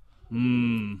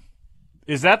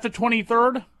 is that the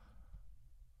 23rd?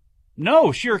 No,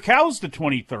 Shirakawa's the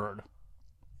 23rd.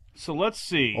 So let's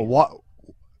see.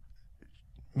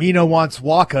 Mina wants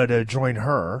Waka to join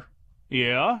her.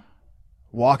 Yeah.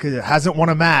 Waka hasn't won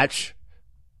a match,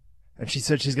 and she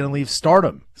said she's going to leave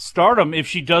Stardom. If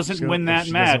she doesn't win that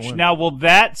match. Now, will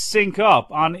that sync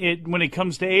up on it when it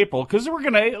comes to April? Because we're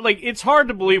going to, it's hard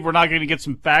to believe we're not going to get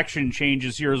some faction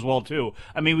changes here as well, too.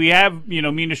 I mean, we have,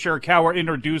 Mina Shirakawa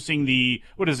introducing the,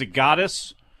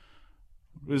 Goddess?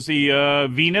 Was the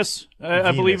Venus,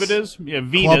 I believe it is? Yeah,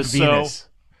 Venus. Club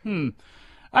Venus.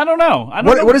 I don't know.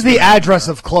 What is the address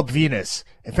of Club Venus?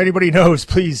 If anybody knows,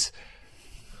 please.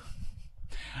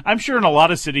 I'm sure in a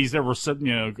lot of cities there were,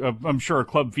 I'm sure a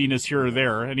Club Venus here or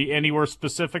there. Anywhere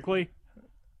specifically?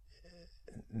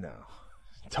 No.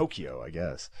 Tokyo, I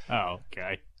guess. Oh,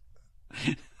 okay.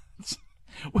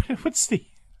 What's the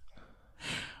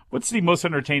most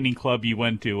entertaining club you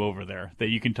went to over there that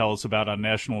you can tell us about on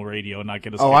national radio and not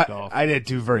get us kicked off? I didn't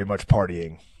do very much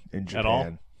partying in Japan. At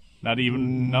all? Not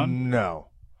even none? No.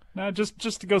 No,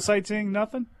 just to go sightseeing,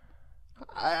 nothing?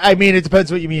 I mean, it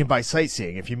depends what you mean by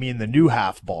sightseeing. If you mean the New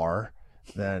Half Bar,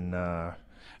 then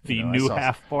New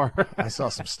Half Bar. I saw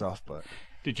some stuff, but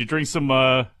did you drink some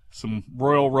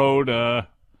Royal Road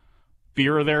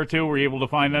beer there too? Were you able to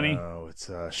find any? No, it's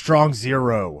Strong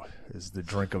Zero is the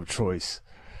drink of choice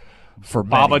for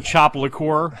Baba many. Chop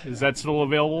liqueur. Is that still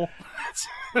available? It's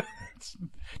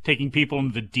taking people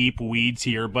into the deep weeds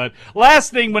here. But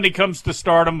last thing when it comes to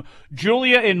Stardom,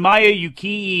 Julia and Maya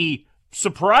Yukii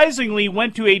surprisingly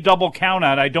went to a double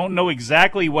countout. I don't know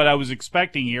exactly what I was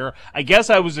expecting here. I guess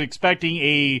I was expecting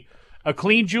a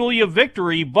clean Julia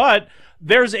victory, but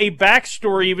there's a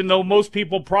backstory, even though most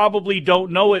people probably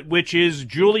don't know it, which is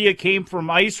Julia came from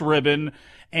Ice Ribbon,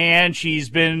 and she's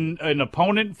been an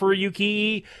opponent for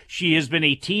Yukii. She has been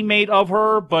a teammate of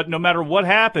her, but no matter what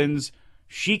happens,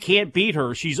 she can't beat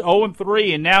her. She's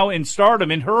 0-3, and now in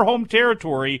Stardom, in her home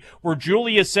territory, where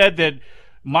Julia said that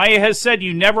Maya has said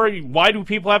why do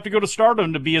people have to go to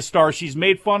Stardom to be a star? She's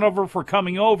made fun of her for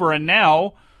coming over, and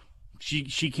now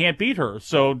she can't beat her.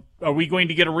 So are we going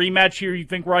to get a rematch here, you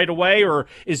think, right away? Or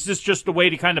is this just a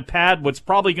way to kind of pad what's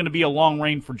probably going to be a long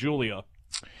reign for Julia?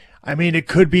 I mean, it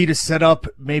could be to set up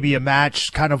maybe a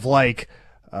match kind of like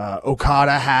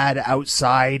Okada had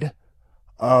outside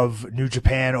of New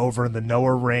Japan over in the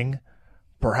Noah ring.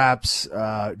 Perhaps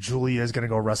Julia is going to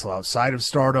go wrestle outside of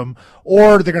Stardom,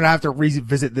 or they're going to have to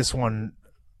revisit this one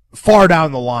far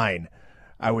down the line,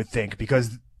 I would think,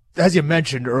 because as you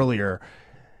mentioned earlier,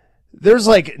 there's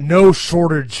like no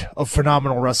shortage of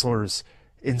phenomenal wrestlers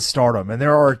in Stardom, and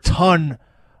there are a ton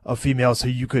of females who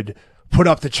you could put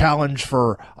up the challenge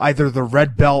for either the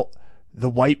red belt, the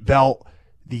white belt,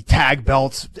 the tag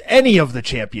belts, any of the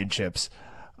championships.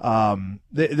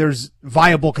 There's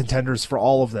viable contenders for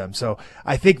all of them. So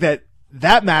I think that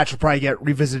match will probably get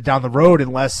revisited down the road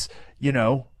unless,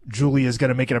 Julia is going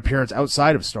to make an appearance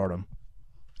outside of Stardom.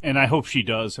 And I hope she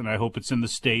does, and I hope it's in the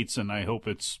States, and I hope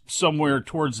it's somewhere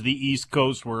towards the East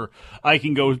Coast where I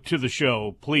can go to the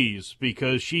show, please,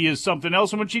 because she is something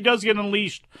else. And when she does get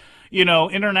unleashed,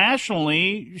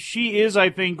 internationally, she is, I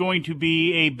think, going to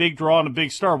be a big draw and a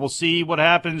big star. We'll see what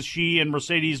happens. She and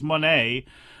Mercedes Moné,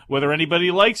 whether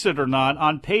anybody likes it or not,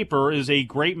 on paper is a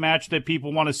great match that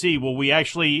people want to see. Will we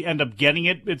actually end up getting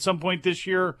it at some point this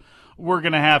year? We're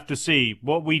going to have to see.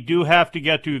 What we do have to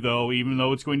get to, though, even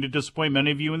though it's going to disappoint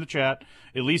many of you in the chat,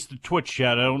 at least the Twitch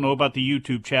chat, I don't know about the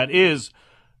YouTube chat, is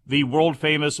the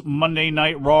world-famous Monday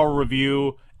Night Raw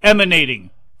review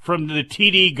emanating from the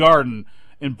TD Garden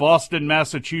in Boston,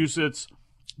 Massachusetts.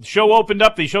 The show opened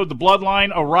up. They showed the Bloodline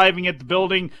arriving at the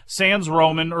building. Sans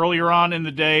Roman earlier on in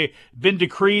the day. Been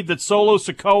decreed that Solo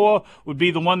Sikoa would be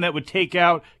the one that would take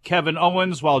out Kevin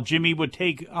Owens, while Jimmy would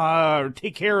take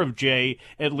care of Jay,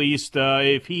 at least,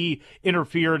 if he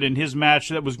interfered in his match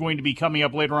that was going to be coming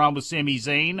up later on with Sami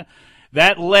Zayn.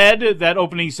 That led that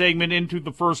opening segment into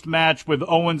the first match with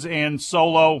Owens and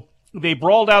Solo. They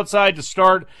brawled outside to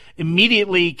start.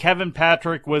 Immediately, Kevin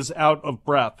Patrick was out of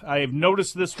breath. I have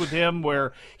noticed this with him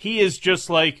where he is just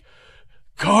like,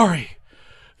 Corey,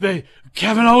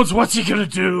 Kevin Owens, what's he going to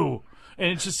do?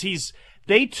 And it's just,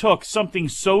 they took something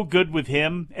so good with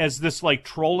him as this like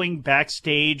trolling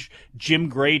backstage Jim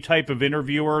Gray type of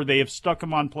interviewer. They have stuck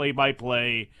him on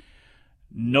play-by-play.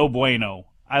 No bueno.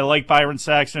 I like Byron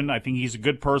Saxton. I think he's a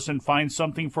good person. Find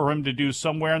something for him to do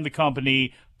somewhere in the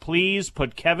company. Please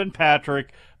put Kevin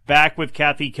Patrick back with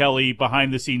Kathy Kelly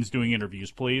behind the scenes doing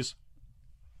interviews, please.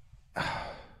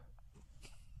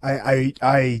 I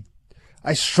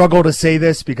struggle to say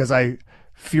this because I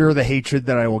fear the hatred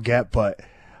that I will get, but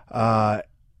I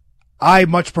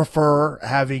much prefer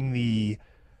having the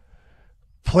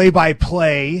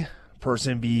play-by-play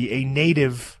person be a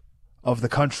native of the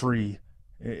country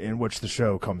in which the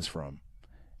show comes from.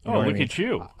 Oh, look at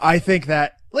you. I think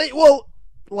that,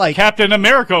 like Captain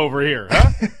America over here,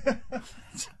 huh?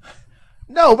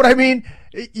 No, but I mean,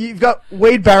 you've got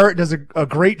Wade Barrett does a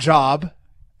great job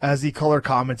as the color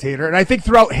commentator, and I think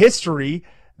throughout history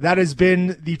that has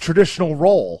been the traditional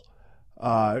role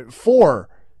for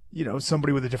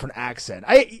somebody with a different accent.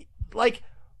 Well,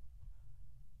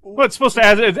 it's supposed to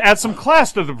add some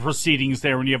class to the proceedings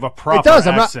there when you have a proper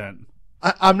accent.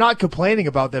 I'm not complaining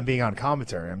about them being on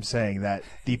commentary. I'm saying that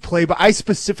I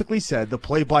specifically said the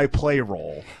play-by-play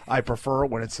role. I prefer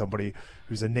it when it's somebody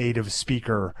who's a native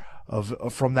speaker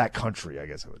from that country, I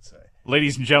guess I would say.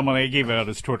 Ladies and gentlemen, I gave out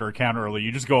his Twitter account earlier.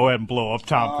 You just go ahead and blow up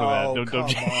Tom for that.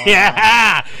 Don't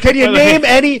yeah. Can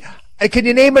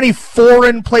you name any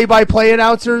foreign play-by-play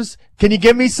announcers? Can you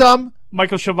give me some?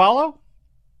 Michael Chavallo?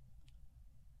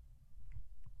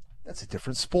 That's a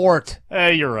different sport.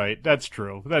 Hey, you're right. That's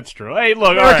true. Hey,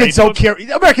 look, Americans don't care.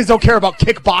 Americans don't care about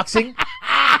kickboxing.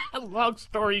 Long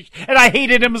story, and I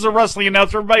hated him as a wrestling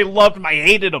announcer. Everybody loved him. I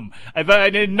hated him. I thought I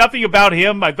knew nothing about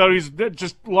him. I thought he was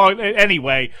just long.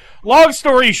 Anyway, long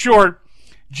story short,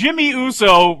 Jimmy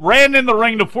Uso ran in the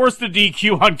ring to force the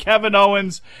DQ on Kevin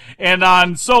Owens and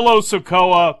on Solo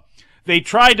Sikoa. They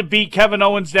tried to beat Kevin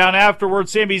Owens down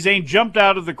afterwards. Sami Zayn jumped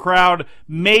out of the crowd,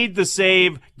 made the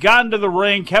save, got into the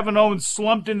ring. Kevin Owens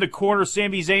slumped in the corner.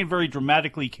 Sami Zayn very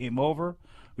dramatically came over.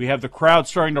 We have the crowd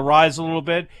starting to rise a little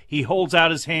bit. He holds out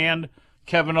his hand.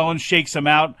 Kevin Owens shakes him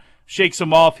out, shakes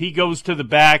him off. He goes to the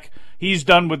back. He's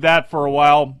done with that for a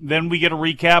while. Then we get a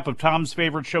recap of Tom's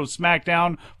favorite show,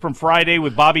 SmackDown, from Friday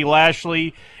with Bobby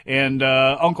Lashley and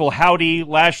Uncle Howdy.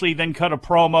 Lashley then cut a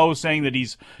promo saying that he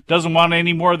doesn't want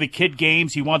any more of the kid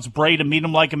games. He wants Bray to meet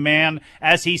him like a man.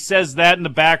 As he says that in the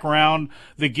background,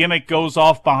 the gimmick goes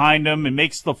off behind him and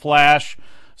makes the flash.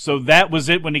 So that was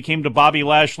it when it came to Bobby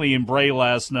Lashley and Bray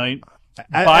last night.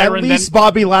 At least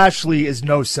Bobby Lashley is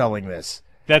no-selling this.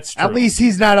 That's true. At least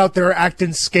he's not out there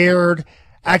acting scared,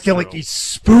 acting like he's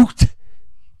spooked.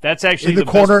 That's actually in the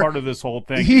best corner. part of this whole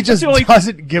thing. He just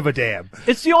doesn't give a damn.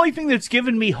 It's the only thing that's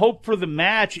given me hope for the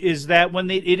match is that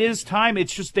when it is time,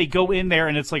 it's just they go in there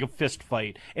and it's like a fist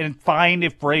fight. And fine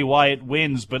if Bray Wyatt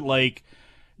wins, but like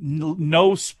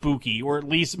no spooky, or at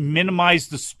least minimize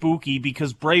the spooky,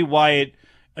 because Bray Wyatt,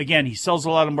 again, he sells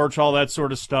a lot of merch, all that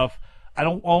sort of stuff. I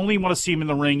don't only want to see him in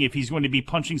the ring if he's going to be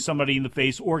punching somebody in the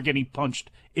face or getting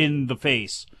punched in the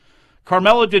face.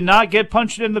 Carmella did not get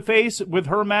punched in the face with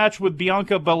her match with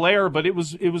Bianca Belair, but it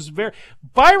was very...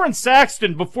 Byron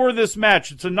Saxton, before this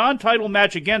match, it's a non-title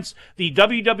match against the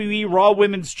WWE Raw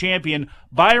Women's Champion.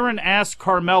 Byron asked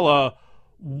Carmella,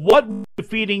 what would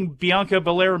defeating Bianca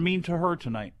Belair mean to her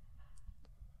tonight?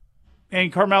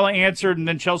 And Carmella answered, and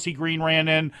then Chelsea Green ran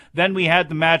in. Then we had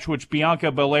the match, which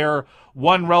Bianca Belair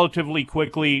won relatively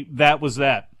quickly. That was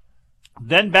that.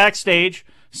 Then backstage,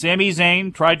 Sami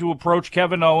Zayn tried to approach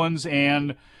Kevin Owens,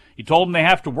 and he told him they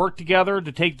have to work together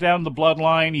to take down the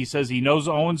Bloodline. He says he knows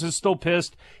Owens is still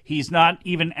pissed. He's not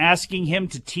even asking him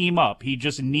to team up. He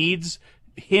just needs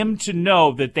him to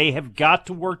know that they have got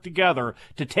to work together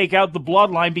to take out the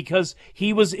Bloodline, because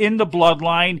he was in the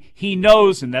Bloodline. He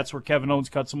knows, and that's where Kevin Owens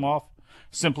cuts him off.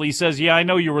 Simply says, yeah, I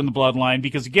know you were in the Bloodline,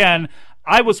 because, again,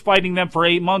 I was fighting them for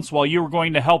 8 months while you were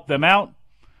going to help them out.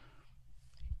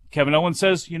 Kevin Owens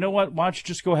says, you know what, why don't you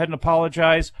just go ahead and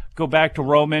apologize, go back to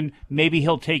Roman, maybe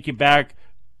he'll take you back,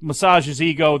 massage his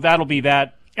ego, that'll be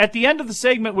that. At the end of the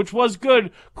segment, which was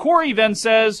good, Corey then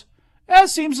says, it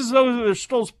seems as though there's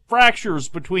still fractures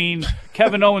between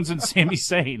Kevin Owens and Sami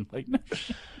Zayn. Like,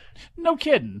 no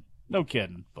kidding.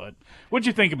 But what'd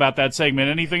you think about that segment?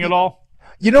 Anything at all?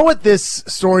 You know what this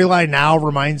storyline now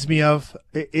reminds me of?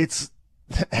 It's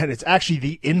actually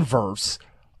the inverse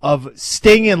of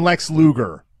Sting and Lex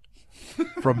Luger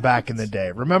from back in the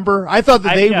day. Remember? I thought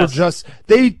that they were just,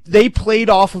 they played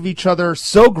off of each other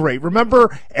so great.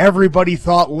 Remember, everybody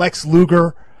thought Lex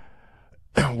Luger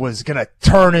was going to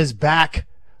turn his back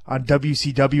on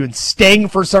WCW, and Sting,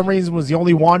 for some reason, was the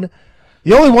only one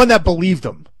that believed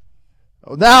him.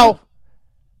 Now,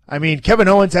 I mean, Kevin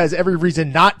Owens has every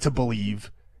reason not to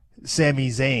believe Sami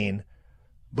Zayn,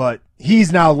 but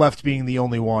he's now left being the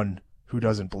only one who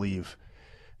doesn't believe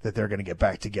that they're going to get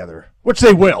back together, which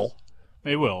they will.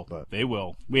 They will. They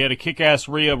will. We had a kick-ass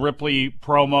Rhea Ripley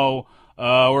promo,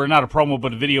 or not a promo,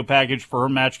 but a video package for her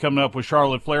match coming up with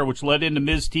Charlotte Flair, which led into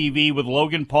Miz TV with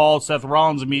Logan Paul. Seth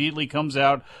Rollins immediately comes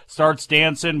out, starts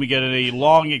dancing. We get a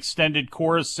long extended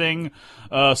chorus sung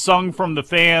from the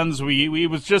fans.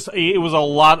 It was a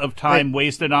lot of time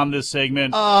wasted on this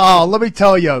segment. Oh, let me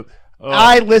tell you,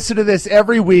 I listen to this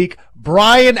every week.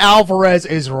 Bryan Alvarez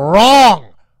is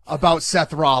wrong about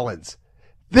Seth Rollins.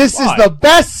 This is the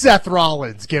best Seth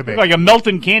Rollins gimmick. Like a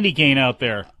melting candy cane out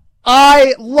there.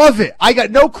 I love it. I got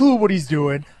no clue what he's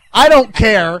doing. I don't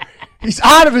care. He's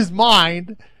out of his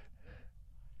mind.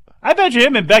 I bet you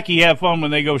him and Becky have fun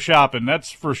when they go shopping.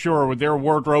 That's for sure, with their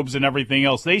wardrobes and everything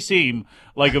else. They seem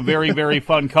like a very, very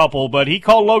fun couple. But he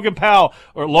called Logan Paul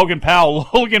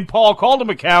called him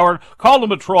a coward, called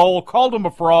him a troll, called him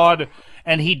a fraud.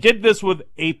 And he did this with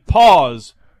a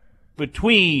pause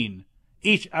between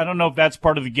each. I don't know if that's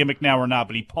part of the gimmick now or not,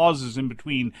 but he pauses in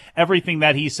between everything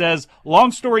that he says.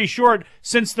 Long story short,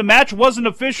 since the match wasn't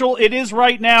official, it is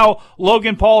right now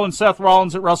Logan Paul and Seth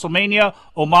Rollins at WrestleMania.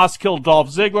 Omos killed Dolph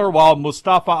Ziggler while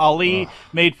Mustafa Ali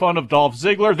made fun of Dolph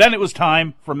Ziggler. Then it was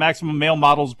time for Maximum Male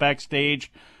Models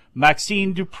backstage.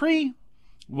 Maxine Dupree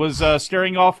was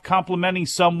staring off, complimenting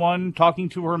someone, talking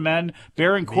to her men.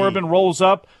 Baron Corbin rolls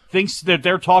up, thinks that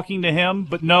they're talking to him,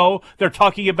 but no, they're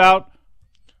talking about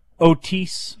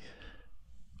Otis.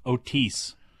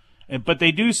 But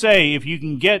they do say, if you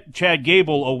can get Chad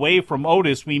Gable away from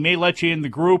Otis, we may let you in the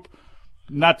group.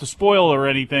 Not to spoil or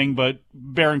anything, but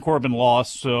Baron Corbin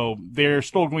lost, so they're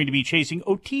still going to be chasing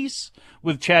Otis,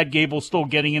 with Chad Gable still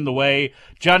getting in the way.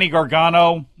 Johnny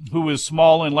Gargano, who is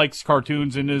small and likes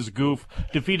cartoons and is goof,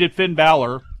 defeated Finn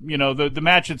Balor. You know, the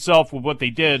match itself with what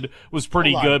they did was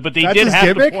pretty good, but they did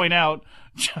have to point out.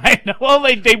 Well,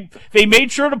 they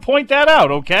made sure to point that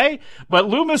out, okay? But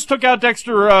Loomis took out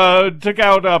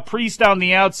Priest on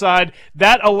the outside.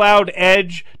 That allowed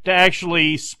Edge to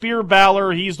actually spear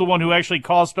Balor. He's the one who actually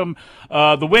cost him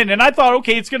the win. And I thought,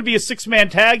 okay, it's going to be a 6-man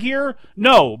tag here.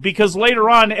 No, because later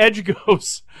on Edge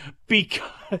goes,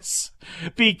 because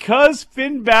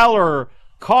Finn Balor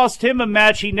cost him a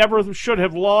match he never should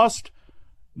have lost.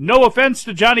 No offense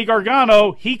to Johnny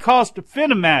Gargano, he cost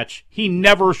Finn a match he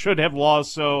never should have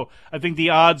lost, so I think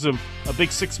the odds of a big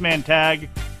 6-man tag,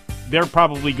 they're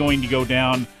probably going to go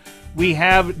down. We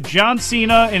have John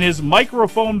Cena in his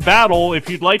microphone battle, if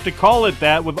you'd like to call it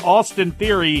that, with Austin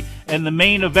Theory, and the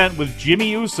main event with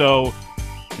Jimmy Uso.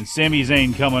 and Sami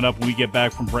Zayn coming up when we get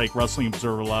back from break. Wrestling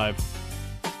Observer Live.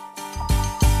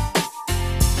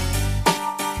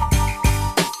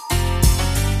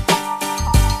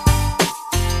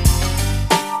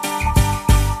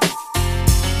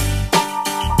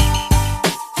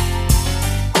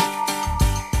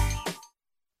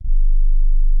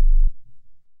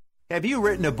 Have you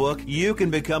written a book? You can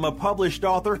become a published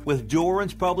author with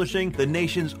Dorrance Publishing, the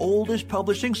nation's oldest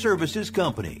publishing services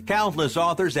company. Countless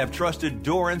authors have trusted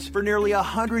Dorrance for nearly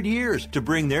 100 years to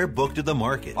bring their book to the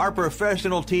market. Our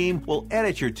professional team will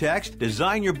edit your text,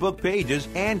 design your book pages,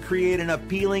 and create an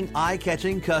appealing,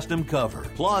 eye-catching custom cover.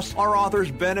 Plus, our authors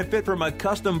benefit from a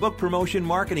custom book promotion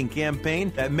marketing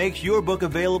campaign that makes your book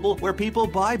available where people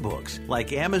buy books,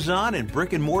 like Amazon and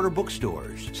brick-and-mortar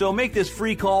bookstores. So make this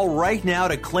free call right now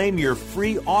to claim your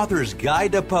free author's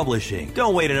guide to publishing.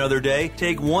 Don't wait another day.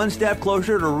 Take one step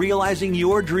closer to realizing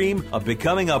your dream of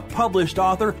becoming a published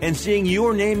author and seeing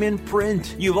your name in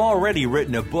print. You've already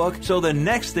written a book, so the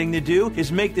next thing to do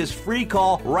is make this free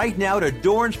call right now to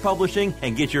Dorrance Publishing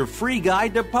and get your free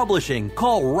guide to publishing.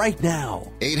 Call right now.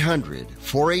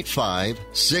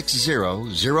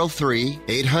 800-485-6003.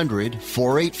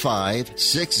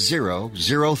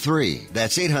 800-485-6003.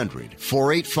 That's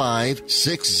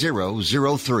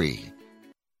 800-485-6003.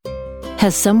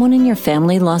 Has someone in your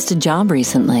family lost a job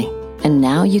recently, and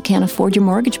now you can't afford your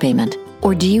mortgage payment?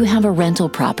 Or do you have a rental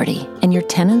property and your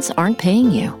tenants aren't paying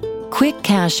you? Quick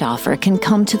Cash Offer can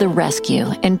come to the rescue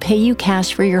and pay you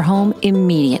cash for your home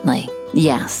immediately.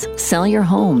 Yes, sell your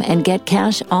home and get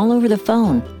cash all over the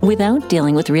phone without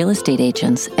dealing with real estate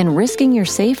agents and risking your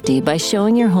safety by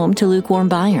showing your home to lukewarm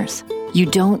buyers. You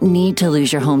don't need to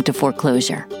lose your home to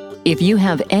foreclosure. If you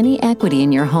have any equity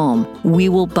in your home, we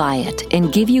will buy it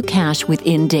and give you cash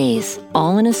within days,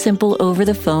 all in a simple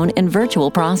over-the-phone and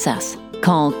virtual process.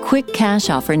 Call Quick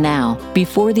Cash Offer now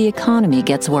before the economy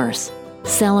gets worse.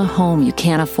 Sell a home you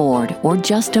can't afford or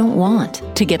just don't want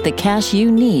to get the cash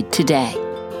you need today.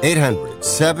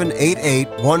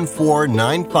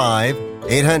 800-788-1495.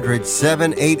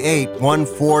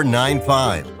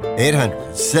 800-788-1495.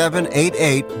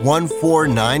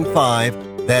 800-788-1495.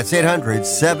 That's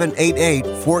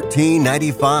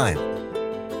 800-788-1495.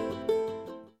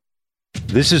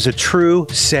 This is a true,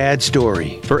 sad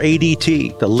story for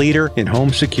ADT, the leader in home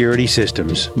security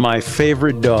systems. My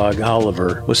favorite dog,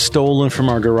 Oliver, was stolen from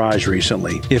our garage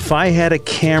recently. If I had a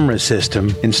camera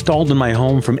system installed in my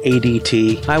home from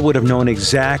ADT, I would have known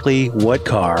exactly what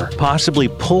car possibly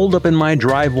pulled up in my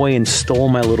driveway and stole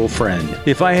my little friend.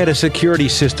 If I had a security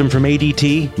system from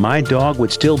ADT, my dog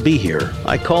would still be here.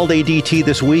 I called ADT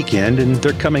this weekend, and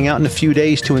they're coming out in a few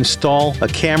days to install a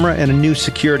camera and a new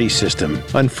security system.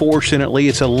 Unfortunately,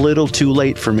 it's a little too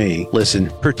late for me. Listen,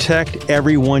 protect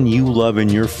everyone you love in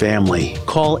your family.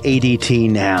 Call ADT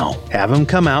now. Have them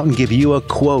come out and give you a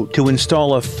quote to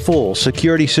install a full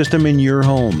security system in your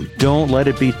home. Don't let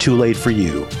it be too late for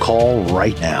you. Call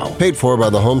right now. Paid for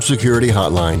by the Home Security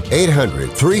Hotline.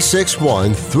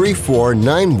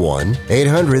 800-361-3491.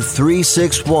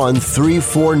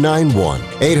 800-361-3491.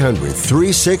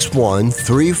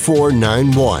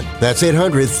 800-361-3491. That's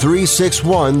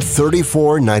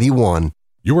 800-361-3491.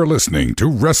 You are listening to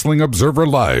Wrestling Observer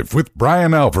Live with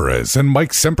Bryan Alvarez and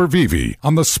Mike Sempervive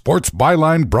on the Sports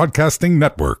Byline Broadcasting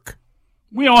Network.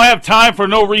 We don't have time for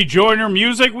no rejoiner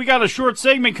music. We got a short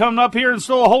segment coming up here and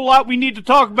still a whole lot we need to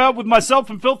talk about with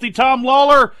myself and Filthy Tom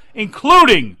Lawler,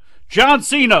 including John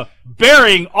Cena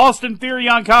burying Austin Theory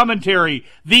on commentary.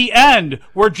 The end,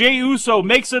 where Jey Uso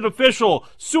makes it official,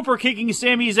 super kicking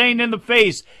Sami Zayn in the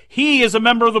face. He is a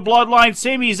member of the Bloodline.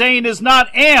 Sami Zayn is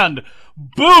not. And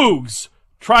Boogs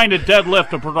trying to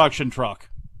deadlift a production truck.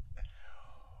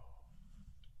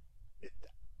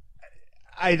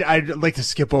 I'd like to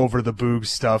skip over the Boogs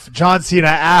stuff. John Cena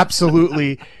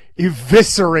absolutely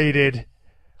eviscerated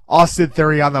Austin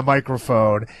Theory on the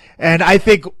microphone. And I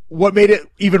think what made it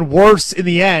even worse in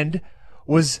the end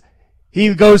was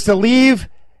he goes to leave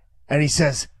and he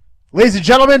says, "Ladies and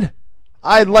gentlemen,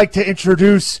 I'd like to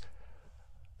introduce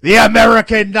the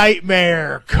American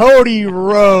Nightmare, Cody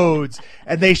Rhodes."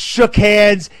 And they shook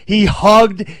hands. He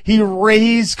hugged. He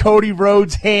raised Cody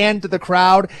Rhodes' hand to the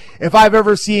crowd. If I've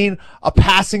ever seen a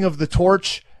passing of the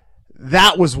torch,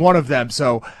 that was one of them.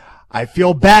 So I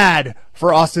feel bad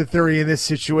for Austin Theory in this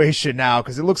situation now,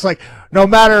 because it looks like no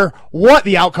matter what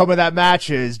the outcome of that match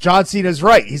is, John Cena's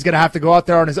right. He's going to have to go out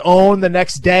there on his own the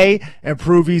next day and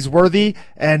prove he's worthy.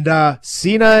 And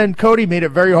Cena and Cody made it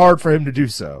very hard for him to do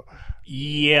so.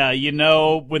 Yeah, you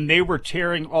know, when they were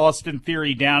tearing Austin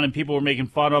Theory down and people were making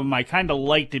fun of him, I kind of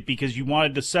liked it because you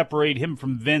wanted to separate him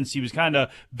from Vince. He was kind of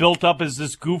built up as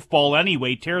this goofball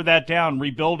anyway. Tear that down,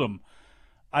 rebuild him.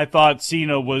 I thought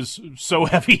Cena was so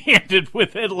heavy-handed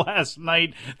with it last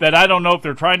night that I don't know if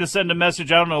they're trying to send a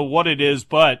message. I don't know what it is,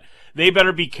 but they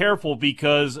better be careful,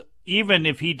 because even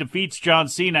if he defeats John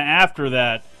Cena after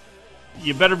that,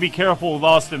 you better be careful with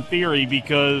Austin Theory,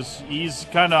 because he's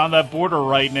kind of on that border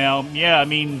right now. Yeah, I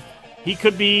mean, he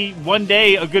could be one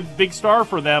day a good big star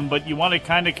for them, but you want it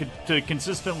kind of to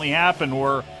consistently happen,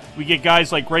 or we get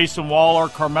guys like Grayson Waller,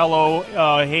 Carmelo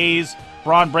Hayes,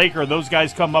 Braun Breaker. Those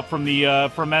guys come up from the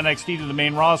from NXT to the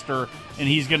main roster, and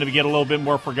he's going to get a little bit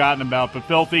more forgotten about. But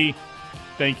Filthy,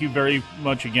 thank you very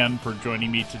much again for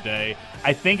joining me today.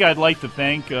 I think I'd like to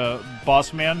thank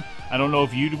Boss Man. I don't know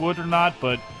if you would or not,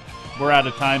 but we're out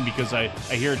of time because I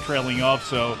hear it trailing off,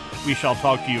 so we shall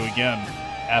talk to you again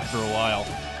after a while.